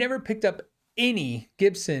say I've never picked up any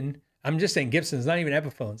Gibson. I'm just saying Gibsons, not even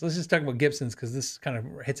Epiphones. Let's just talk about Gibsons because this kind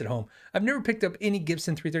of hits it home. I've never picked up any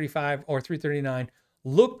Gibson 335 or 339,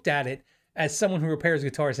 looked at it as someone who repairs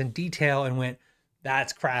guitars in detail and went,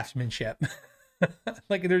 that's craftsmanship.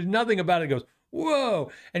 Like there's nothing about it that goes,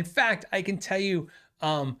 whoa. In fact, I can tell you,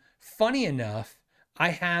 funny enough, I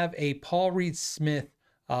have a Paul Reed Smith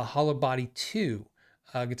Hollow Body 2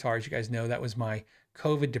 guitar. As you guys know, that was my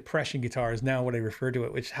COVID depression guitar is now what I refer to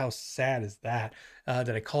it, which how sad is that,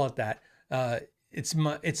 that I call it that. It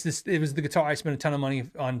was the guitar I spent a ton of money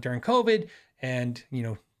on during COVID and, you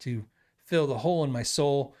know, to fill the hole in my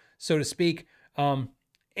soul, so to speak.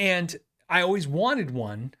 And I always wanted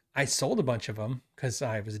one. I sold a bunch of them because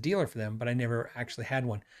I was a dealer for them, but I never actually had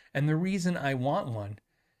one. And the reason I want one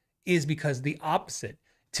is because the opposite.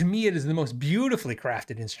 To me, it is the most beautifully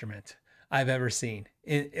crafted instrument I've ever seen.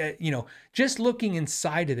 You know, just looking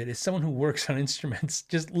inside of it, as someone who works on instruments,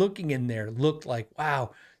 just looking in there looked like,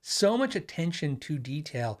 wow, so much attention to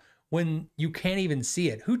detail when you can't even see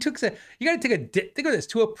it. Who took that? You got to think of this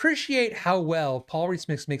to appreciate how well Paul Reed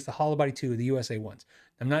Smith makes the Hollow Body 2, the USA ones.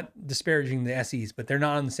 I'm not disparaging the SEs, but they're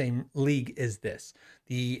not on the same league as this.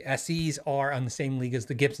 The SEs are on the same league as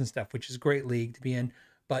the Gibson stuff, which is a great league to be in.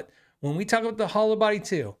 But when we talk about the Hollow Body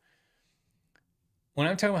 2, when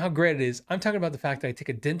I'm talking about how great it is, I'm talking about the fact that I take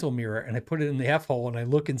a dental mirror and I put it in the F hole and I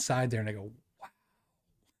look inside there and I go,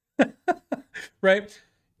 wow. Right?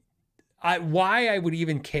 Why I would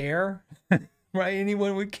even care, right?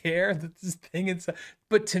 Anyone would care that this thing inside.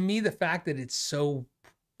 But to me, the fact that it's so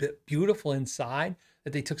beautiful inside,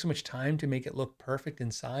 that they took so much time to make it look perfect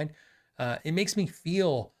inside, it makes me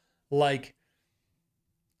feel like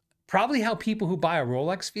probably how people who buy a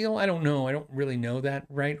Rolex feel. I don't know. I don't really know that,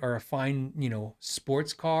 right? Or a fine, you know,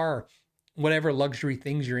 sports car or whatever luxury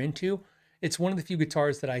things you're into. It's one of the few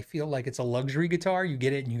guitars that I feel like it's a luxury guitar. You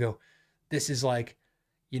get it and you go, this is like,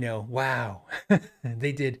 you know, wow.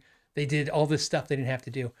 they did all this stuff they didn't have to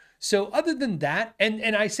do. So other than that,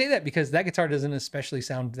 and I say that because that guitar doesn't especially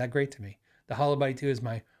sound that great to me. The Hollow Body 2 is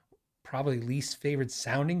my probably least favorite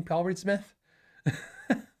sounding Paul Reed Smith.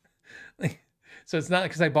 So it's not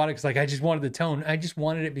because I bought it because like I just wanted the tone. I just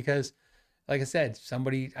wanted it because, like I said,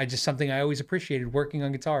 something I always appreciated working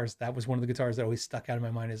on guitars. That was one of the guitars that always stuck out of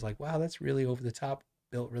my mind is like, wow, that's really over the top,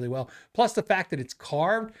 built really well. Plus the fact that it's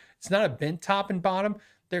carved, it's not a bent top and bottom.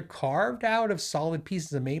 They're carved out of solid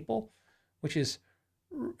pieces of maple, which is,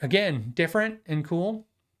 again, different and cool.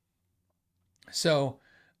 So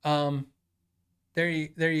there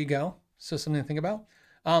you go. So something to think about.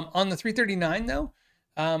 On the 339 though,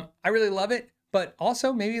 I really love it. But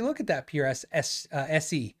also maybe look at that PRS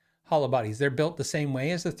SE hollow bodies. They're built the same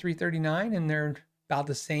way as the 339 and they're about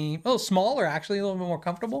the same, a little smaller actually, a little bit more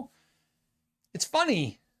comfortable. It's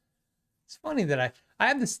funny. It's funny that I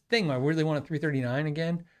have this thing where I really want a 339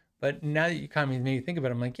 again, but now that you kind of made me think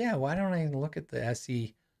about it, I'm like, yeah, why don't I look at the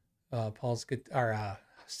SE Paul's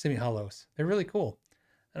semi hollows? They're really cool.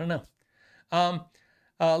 I don't know.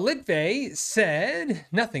 Litvey said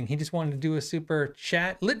nothing. He just wanted to do a super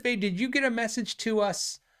chat. Litvey, did you get a message to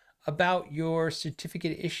us about your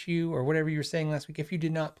certificate issue or whatever you were saying last week? If you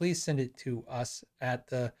did not, please send it to us at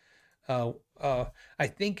the, I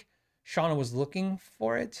think Shauna was looking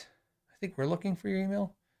for it. I think we're looking for your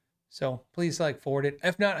email. So please forward it.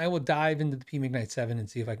 If not, I will dive into the PMignite 7 and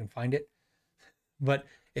see if I can find it. But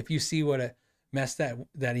if you see what a mess that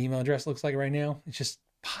email address looks like right now, it's just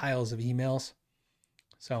piles of emails.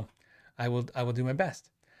 So I will do my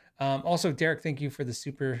best. Also, Derek, thank you for the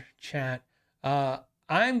super chat.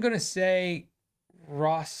 I'm going to say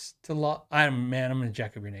Rost. I'm going to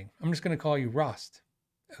jack up your name. I'm just going to call you Rost.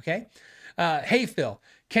 Okay. Hey, Phil,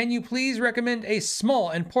 can you please recommend a small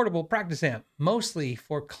and portable practice amp, mostly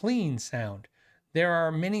for clean sound? There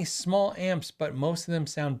are many small amps, but most of them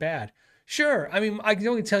sound bad. Sure. I mean, I can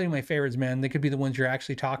only tell you my favorites, man. They could be the ones you're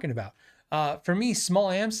actually talking about. For me,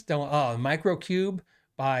 small amps Microcube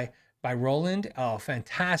by Roland. Oh,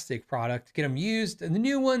 fantastic product. Get them used. And the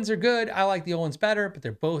new ones are good. I like the old ones better, but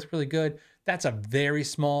they're both really good. That's a very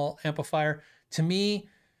small amplifier. To me,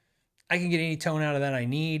 I can get any tone out of that I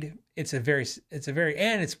need. It's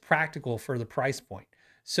it's practical for the price point.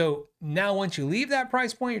 So now once you leave that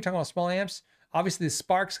price point, you're talking about small amps. Obviously the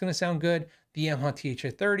Spark's going to sound good. The Yamaha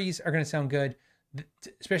TH-30s are going to sound good,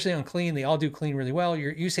 especially on clean. They all do clean really well.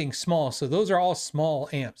 You're saying small. So those are all small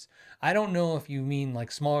amps. I don't know if you mean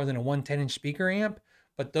like smaller than a 110-inch speaker amp,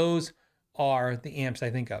 but those are the amps I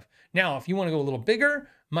think of. Now, if you want to go a little bigger,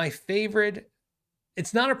 my favorite,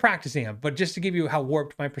 it's not a practice amp, but just to give you how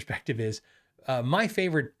warped my perspective is, my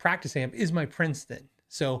favorite practice amp is my Princeton.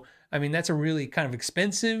 So, I mean, that's a really kind of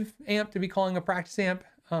expensive amp to be calling a practice amp,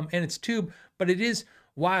 and it's tube, but it is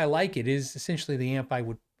why I like it. It is essentially the amp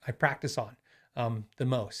I practice on the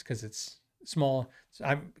most because it's small. So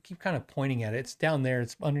I keep kind of pointing at it. It's down there.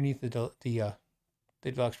 It's underneath the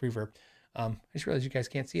deluxe reverb. I just realized you guys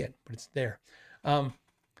can't see it, but it's there.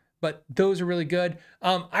 But those are really good.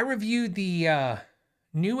 I reviewed the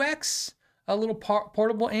New X, a little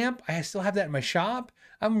portable amp. I still have that in my shop.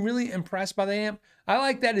 I'm really impressed by the amp. I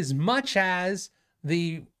like that as much as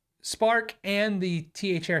the Spark and the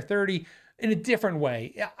THR 30 in a different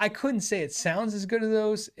way. I couldn't say it sounds as good as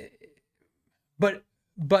those,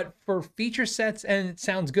 but for feature sets, and it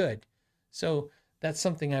sounds good. So that's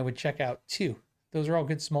something I would check out too. Those are all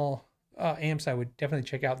good small amps I would definitely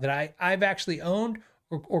check out that I've actually owned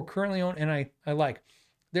or currently own, and I like.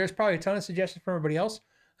 There's probably a ton of suggestions from everybody else.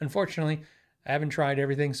 Unfortunately, I haven't tried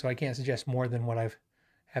everything, so I can't suggest more than what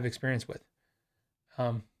have experience with.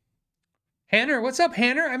 Hanner, what's up,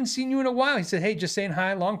 Hanner? I haven't seen you in a while. He said, hey, just saying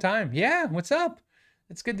hi, long time. Yeah, what's up?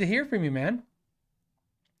 It's good to hear from you, man.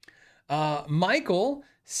 Michael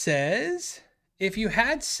says, if you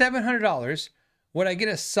had $700, would I get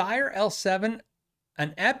a Sire L7,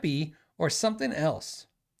 an Epi, or something else?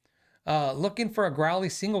 Looking for a growly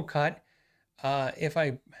single cut.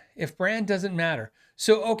 If brand doesn't matter.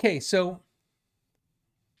 So, okay, so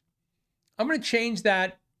I'm going to change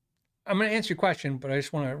that. I'm going to answer your question, but I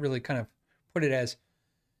just want to really kind of put it as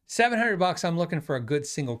 $700. I'm looking for a good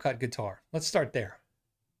single cut guitar. Let's start there.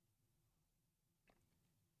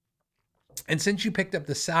 And since you picked up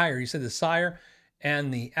the Sire, you said the Sire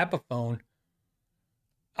and the Epiphone.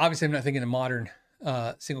 Obviously, I'm not thinking of modern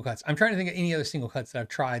single cuts. I'm trying to think of any other single cuts that I've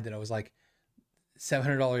tried that I was like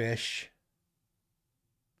 $700-ish.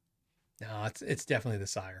 No, it's definitely the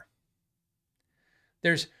Sire.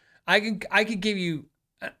 I could give you,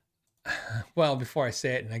 well, before I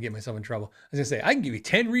say it and I get myself in trouble, I was gonna say I can give you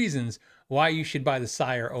 10 reasons why you should buy the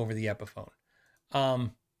Sire over the Epiphone.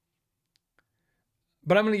 But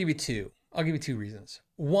I'm gonna give you two. I'll give you two reasons.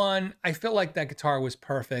 One, I feel like that guitar was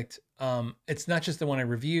perfect. It's not just the one I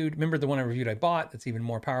reviewed. Remember the one I reviewed I bought? That's even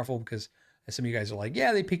more powerful because some of you guys are like,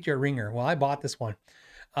 yeah, they picked your ringer. Well, I bought this one.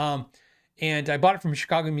 And I bought it from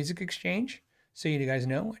Chicago Music Exchange. So you guys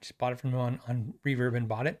know, I just bought it from them on Reverb and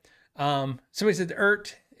bought it. Somebody said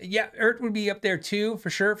Eart. Yeah, Eart would be up there too, for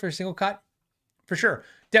sure, for a single cut. For sure.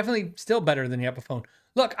 Definitely still better than the Epiphone.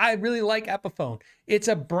 Look, I really like Epiphone. It's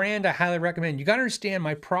a brand I highly recommend. You got to understand,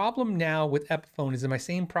 my problem now with Epiphone is my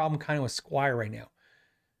same problem kind of with Squire right now.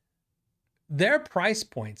 Their price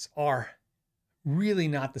points are really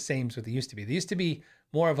not the same as what they used to be. They used to be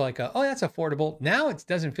more of like oh, that's affordable. Now it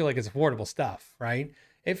doesn't feel like it's affordable stuff, right?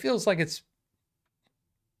 It feels like it's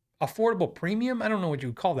affordable premium. I don't know what you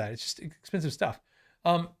would call that. It's just expensive stuff.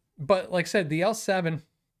 But like I said, the L7,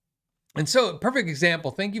 and so perfect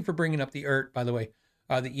example. Thank you for bringing up the Eart, by the way,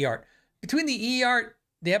 the Eart. Between the Eart,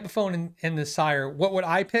 the Epiphone, and the Sire, what would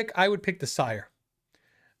I pick? I would pick the Sire.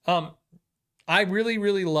 I really,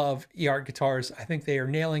 really love Eart guitars. I think they are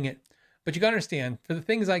nailing it. But you got to understand, for the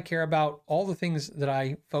things I care about, all the things that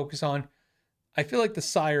I focus on, I feel like the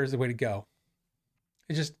Sire is the way to go.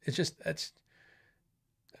 That's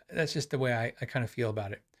just the way I kind of feel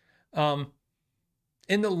about it.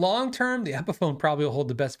 In the long term, the Epiphone probably will hold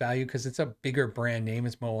the best value because it's a bigger brand name,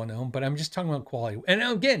 it's more well known. But I'm just talking about quality, and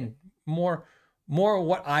again, more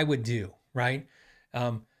what I would do, right?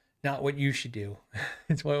 Not what you should do.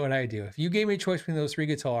 It's what I do. If you gave me a choice between those three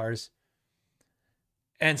guitars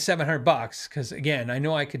and $700, because again, I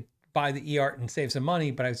know I could buy the Eart and save some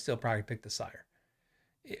money, but I would still probably pick the Sire.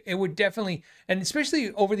 It would definitely, and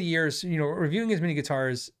especially over the years, reviewing as many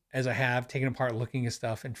guitars as I have, taking apart, looking at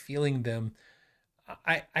stuff and feeling them,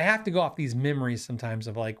 I have to go off these memories sometimes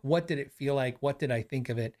of like, what did it feel like? What did I think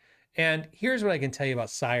of it? And here's what I can tell you about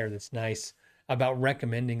Sire that's nice about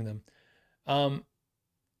recommending them.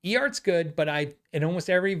 Eart's good, but in almost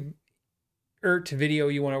every Eart video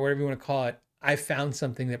whatever you want to call it, I found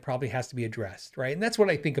something that probably has to be addressed, right? And that's what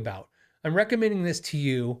I think about. I'm recommending this to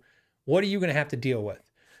you. What are you going to have to deal with?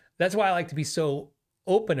 That's why I like to be so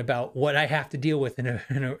open about what I have to deal with in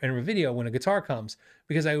a video when a guitar comes,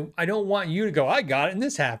 because I don't want you to go, I got it and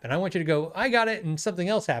this happened. I want you to go, I got it and something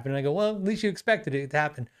else happened. And I go, well, at least you expected it to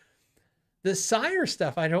happen. The Sire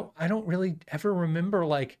stuff, I don't really ever remember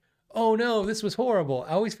like, oh no, this was horrible.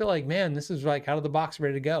 I always feel like, man, this is like out of the box,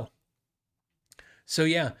 ready to go. So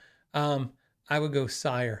yeah, I would go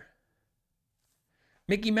Sire.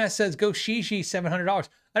 Mickey Mess says, go Shiji, $700.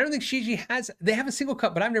 I don't think Shiji they have a single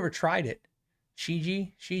cut, but I've never tried it.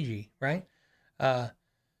 Shiji, right?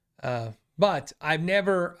 But I've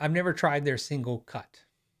never tried their single cut.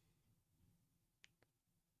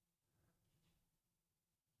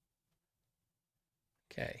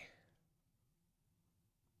 Okay.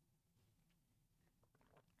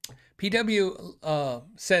 PW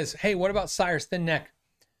says, hey, what about Sire's thin neck?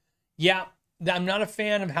 Yeah, I'm not a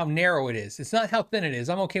fan of how narrow it is. It's not how thin it is.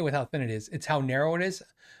 I'm okay with how thin it is. It's how narrow it is.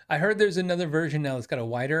 I heard there's another version now that's got a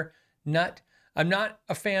wider nut. I'm not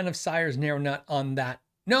a fan of Sire's narrow nut on that.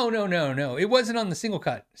 No, no, no, no. It wasn't on the single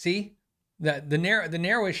cut. See? The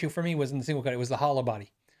narrow issue for me wasn't the single cut. It was the hollow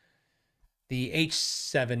body. The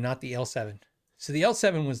H7, not the L7. So the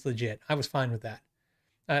L7 was legit. I was fine with that.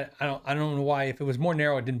 I don't know why. If it was more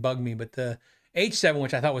narrow, it didn't bug me. But the H7,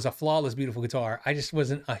 which I thought was a flawless, beautiful guitar, I just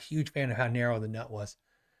wasn't a huge fan of how narrow the nut was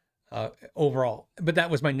overall. But that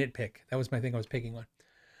was my nitpick. That was my thing I was picking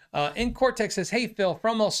on. In Cortex says, "Hey Phil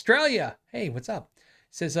from Australia. Hey, what's up?"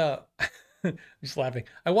 Says, I'm just laughing.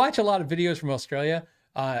 I watch a lot of videos from Australia.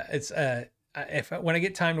 When I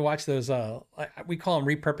get time to watch those, we call them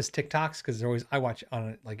repurposed TikToks because they're always, I watch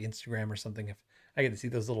on like Instagram or something. If I get to see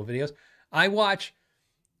those little videos, I watch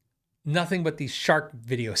nothing but these shark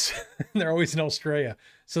videos. They're always in Australia.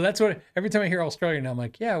 So that's what, every time I hear Australia now, I'm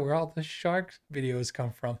like, yeah, where all the shark videos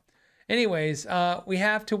come from. Anyways, we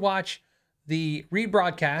have to watch the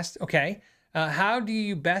rebroadcast. Okay. How do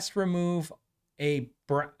you best remove a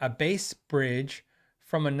bass bridge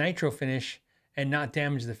from a nitro finish and not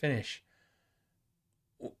damage the finish?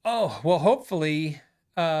 Oh, well, hopefully,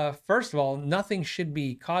 first of all, nothing should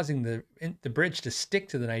be causing the bridge to stick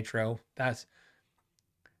to the nitro.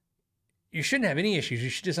 You shouldn't have any issues. You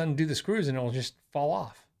should just undo the screws and it'll just fall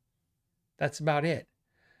off. That's about it.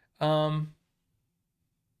 That's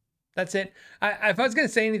it. If I was going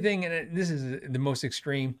to say anything, and this is the most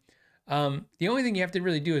extreme, the only thing you have to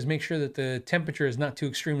really do is make sure that the temperature is not too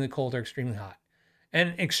extremely cold or extremely hot.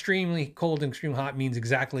 And extremely cold and extremely hot means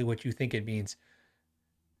exactly what you think it means.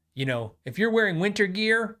 You know, if you're wearing winter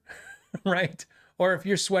gear, right? Or if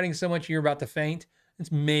you're sweating so much you're about to faint,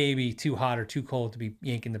 it's maybe too hot or too cold to be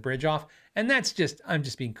yanking the bridge off. And that's just, I'm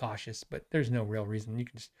just being cautious, but there's no real reason. You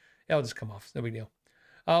can just, it'll just come off. It's no big deal.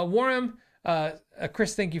 Warren,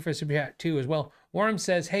 Chris, thank you for super chat too as well. Warren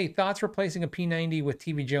says, "Hey, thoughts replacing a P90 with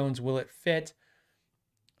TV Jones? Will it fit?"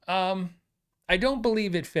 I don't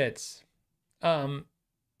believe it fits. Can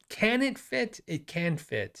it fit? It can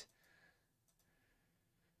fit.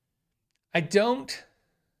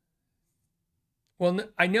 Well,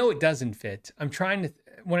 I know it doesn't fit. I'm trying to,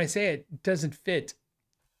 when I say it doesn't fit,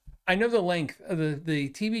 I know the length of the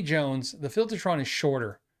TV Jones, the Filtertron is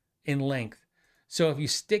shorter in length. So if you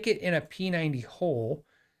stick it in a P90 hole,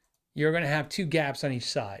 you're going to have two gaps on each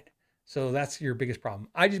side. So that's your biggest problem.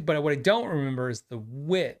 But what I don't remember is the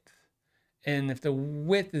width. And if the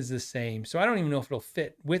width is the same, so I don't even know if it'll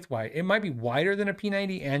fit width-wise. It might be wider than a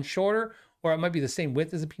P90 and shorter, or it might be the same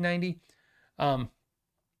width as a P90.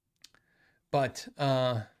 But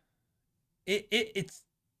it's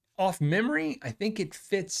off memory. I think it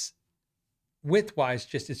fits width-wise,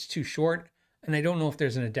 just it's too short. And I don't know if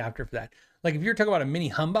there's an adapter for that. Like if you're talking about a mini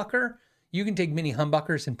humbucker, you can take mini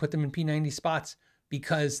humbuckers and put them in P90 spots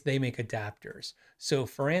because they make adapters. So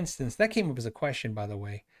for instance, that came up as a question, by the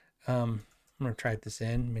way. I'm going to try this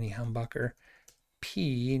in, mini humbucker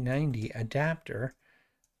P90 adapter.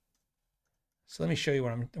 So let me show you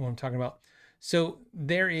what I'm talking about. So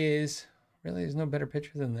there's no better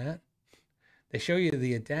picture than that. They show you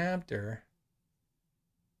the adapter.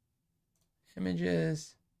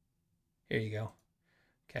 Images. Here you go.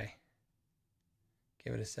 Okay.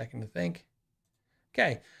 Give it a second to think.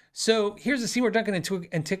 Okay. So here's the Seymour Duncan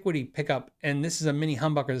Antiquity pickup. And this is a mini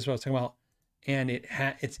humbucker. This is what I was talking about. And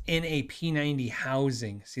it's in a P90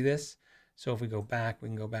 housing. See this? So if we go back, we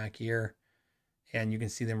can go back here. And you can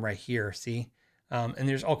see them right here. See? And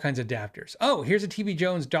there's all kinds of adapters. Oh, here's a TV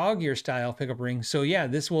Jones dog ear style pickup ring. So yeah,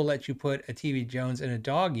 this will let you put a TV Jones in a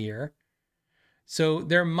dog ear. So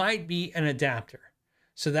there might be an adapter.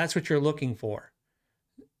 So that's what you're looking for.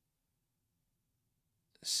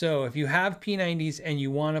 So if you have P90s and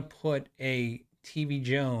you want to put a TV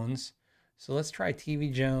Jones, so let's try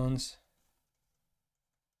TV Jones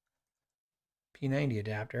P90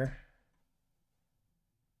 adapter.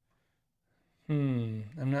 I'm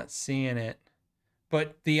not seeing it.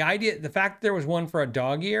 But the fact that there was one for a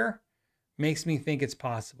dog ear makes me think it's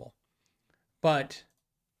possible. But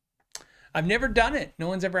I've never done it. No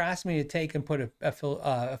one's ever asked me to take and put a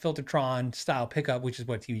Filtertron style pickup, which is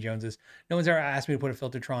what TV Jones is. No one's ever asked me to put a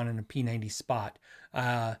Filtertron in a P90 spot.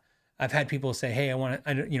 I've had people say, hey,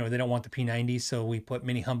 they don't want the P90, so we put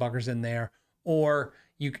mini humbuckers in there. Or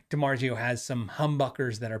DiMarzio has some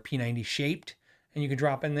humbuckers that are P90 shaped and you can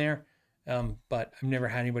drop in there. But I've never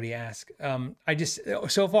had anybody ask.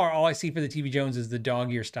 So far, all I see for the TV Jones is the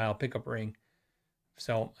dog ear style pickup ring.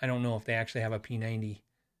 So I don't know if they actually have a P90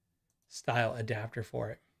 style adapter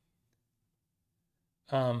for it.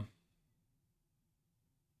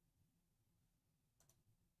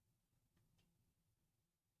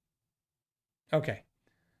 Okay.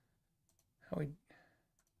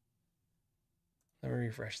 Let me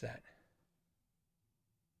refresh that.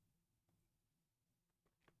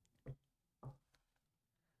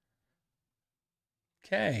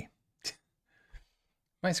 Okay.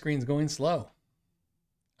 My screen's going slow.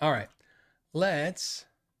 All right. Let's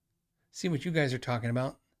see what you guys are talking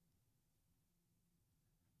about.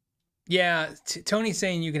 Yeah, Tony's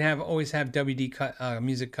saying you can always have WD cut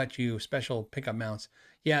music cut you special pickup mounts.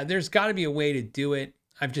 Yeah, there's got to be a way to do it.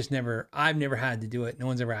 I've never had to do it. No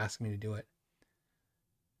one's ever asked me to do it.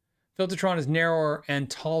 Filtertron is narrower and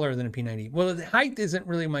taller than a P90. Well, the height isn't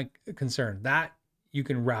really my concern. That you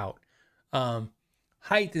can route.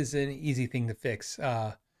 Height is an easy thing to fix.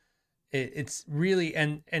 It's really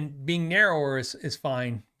and being narrower is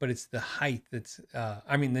fine, but it's the height that's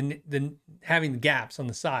I mean the having the gaps on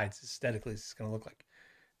the sides aesthetically is going to look like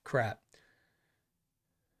crap.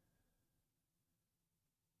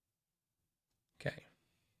 Okay.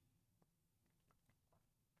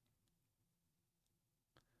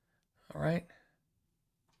 All right.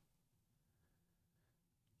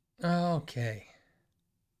 Okay.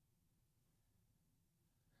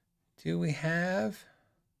 Do we have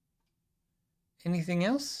anything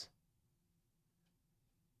else?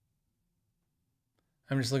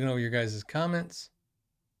 I'm just looking over your guys' comments.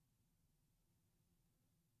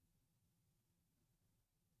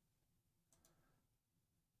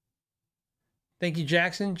 Thank you,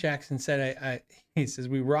 Jackson. Jackson said, he says,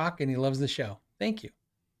 we rock and he loves the show. Thank you.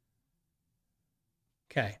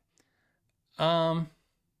 Okay.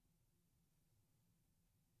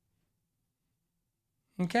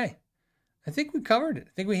 Okay. I think we covered it.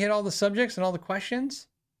 I think we hit all the subjects and all the questions.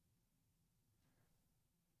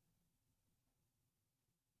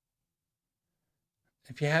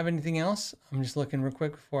 If you have anything else, I'm just looking real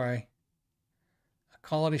quick before I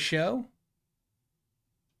call it a show.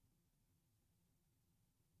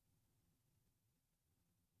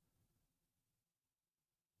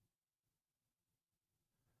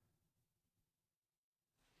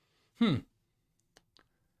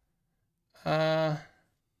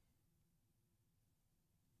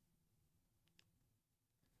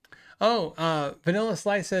 Vanilla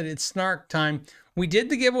Slice said it's snark time. We did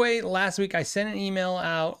the giveaway last week. I sent an email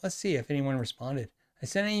out. Let's see if anyone responded. I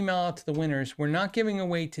sent an email out to the winners. We're not giving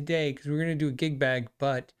away today because we're going to do a gig bag,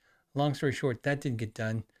 but long story short, that didn't get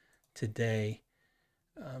done today.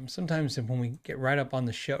 Sometimes when we get right up on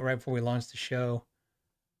the show, right before we launch the show,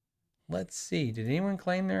 let's see. Did anyone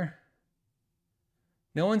claim their?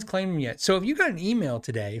 No one's claimed them yet. So if you got an email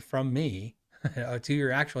today from me to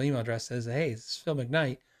your actual email address that says, hey, this is Phil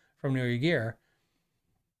McKnight from Know Your Gear.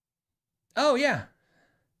 Oh, yeah.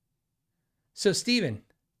 So Steven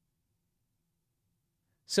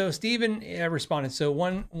responded. So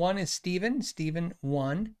one is Steven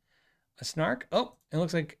 1, a snark. Oh, it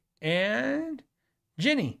looks like, and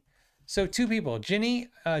Ginny. So 2 people,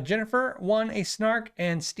 Jennifer won a snark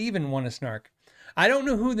and Steven won a snark. I don't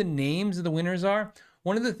know who the names of the winners are.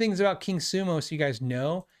 One of the things about King Sumo, so you guys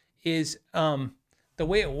know, is the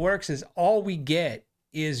way it works is all we get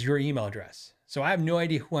is your email address. So I have no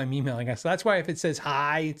idea who I'm emailing. So that's why if it says,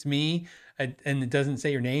 hi, it's me, and it doesn't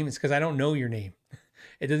say your name, it's because I don't know your name.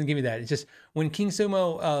 It doesn't give me that. It's just when King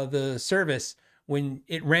Sumo, the service, when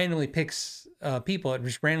it randomly picks people, it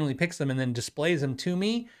just randomly picks them and then displays them to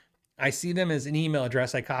me. I see them as an email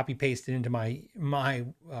address. I copy paste it into my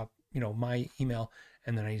email,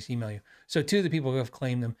 and then I just email you. So 2 of the people who have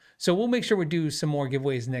claimed them. So we'll make sure we do some more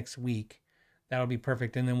giveaways next week. That'll be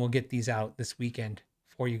perfect. And then we'll get these out this weekend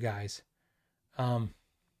for you guys. And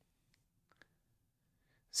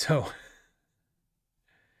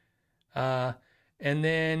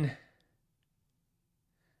then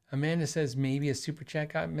Amanda says maybe a super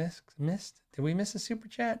chat got missed. Did we miss a super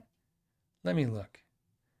chat? Let me look.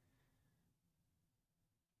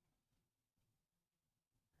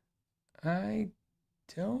 I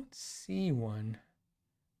don't see one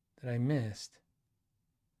that I missed.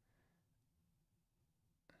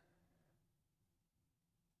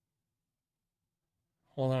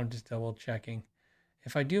 Hold on, I'm just double checking.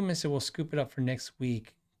 If I do miss it, we'll scoop it up for next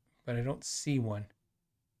week, but I don't see one.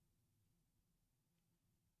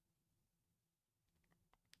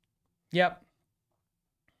 Yep.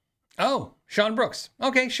 Oh, Sean Brooks.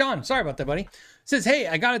 Okay, Sean, sorry about that, buddy. Says, hey,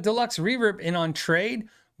 I got a deluxe reverb in on trade.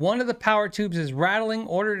 One of the power tubes is rattling.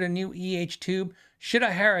 Ordered a new EH tube. Should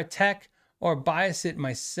I hire a tech or bias it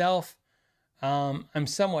myself? I'm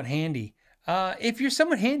somewhat handy. If you're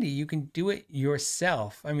somewhat handy, you can do it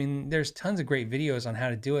yourself. I mean, there's tons of great videos on how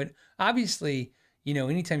to do it. Obviously,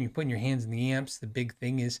 anytime you're putting your hands in the amps, the big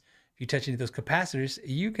thing is if you touch into those capacitors,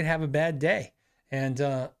 you could have a bad day. I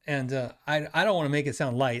don't want to make it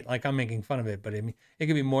sound light, like I'm making fun of it, but I mean, it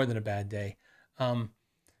could be more than a bad day.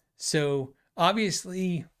 So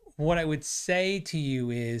obviously what I would say to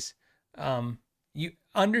you is, you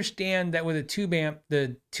understand that with a tube amp,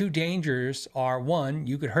 the two dangers are, one,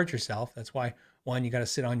 you could hurt yourself. That's why, one, you got to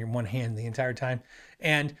sit on your one hand the entire time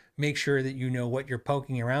and make sure that you know what you're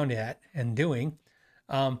poking around at and doing.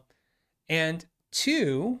 And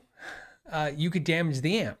two, you could damage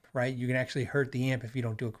the amp, right? You can actually hurt the amp if you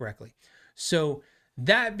don't do it correctly. So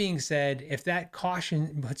that being said, if that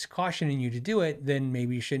puts caution in you to do it, then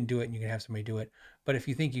maybe you shouldn't do it and you can have somebody do it. But if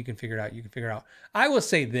you think you can figure it out, you can figure it out. I will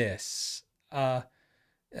say this,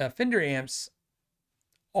 Fender amps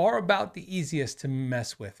are about the easiest to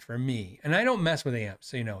mess with for me. And I don't mess with amps,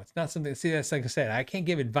 so you know, it's not something, see, that's like I said, I can't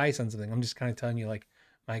give advice on something. I'm just kind of telling you like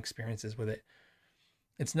my experiences with it.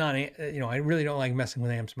 It's not, you know, I really don't like messing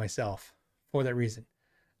with amps myself for that reason.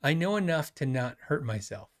 I know enough to not hurt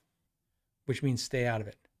myself, which means stay out of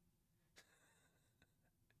it.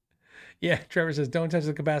 Yeah, Trevor says, don't touch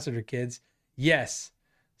the capacitor, kids. Yes.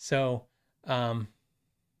 So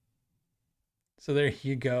there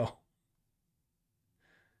you go.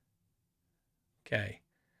 Okay.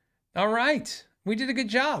 All right. We did a good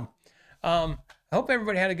job. I hope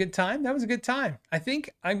everybody had a good time. That was a good time. I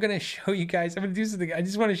think I'm going to show you guys. I'm going to do something. I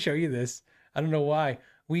just want to show you this. I don't know why.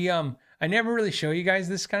 I never really show you guys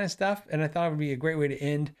this kind of stuff, and I thought it would be a great way to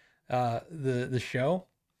end the show.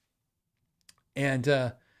 And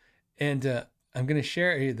I'm going to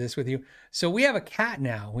share this with you. So we have a cat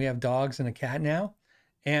now. We have dogs and a cat now,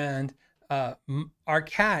 and our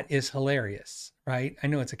cat is hilarious, right? I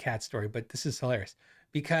know it's a cat story, but this is hilarious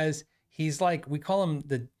because he's like, we call him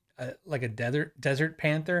the like a desert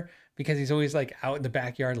panther because he's always like out in the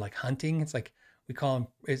backyard like hunting. It's like we call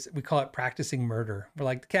it practicing murder. We're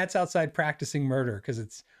like, the cat's outside practicing murder because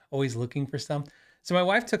it's always looking for some. So my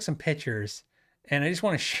wife took some pictures, and I just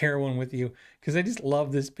want to share one with you because I just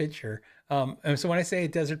love this picture. And so when I say a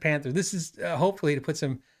desert panther, this is hopefully to put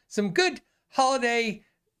some good holiday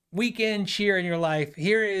weekend cheer in your life.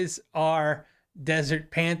 Here is our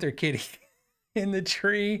desert panther kitty in the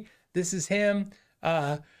tree. This is him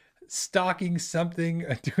stalking something,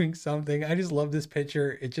 doing something. I just love this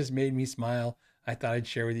picture. It just made me smile. I thought I'd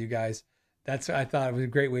share with you guys. I thought it was a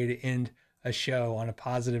great way to end a show on a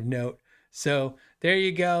positive note. So there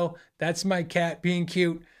you go. That's my cat being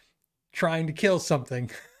cute, trying to kill something,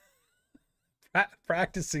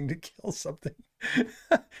 practicing to kill something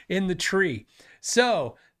in the tree.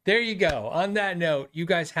 So there you go. On that note, you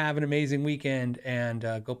guys have an amazing weekend and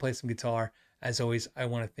go play some guitar. As always, I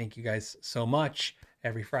want to thank you guys so much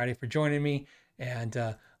every Friday for joining me, and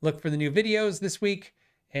look for the new videos this week.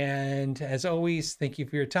 And as always, thank you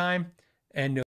for your time, and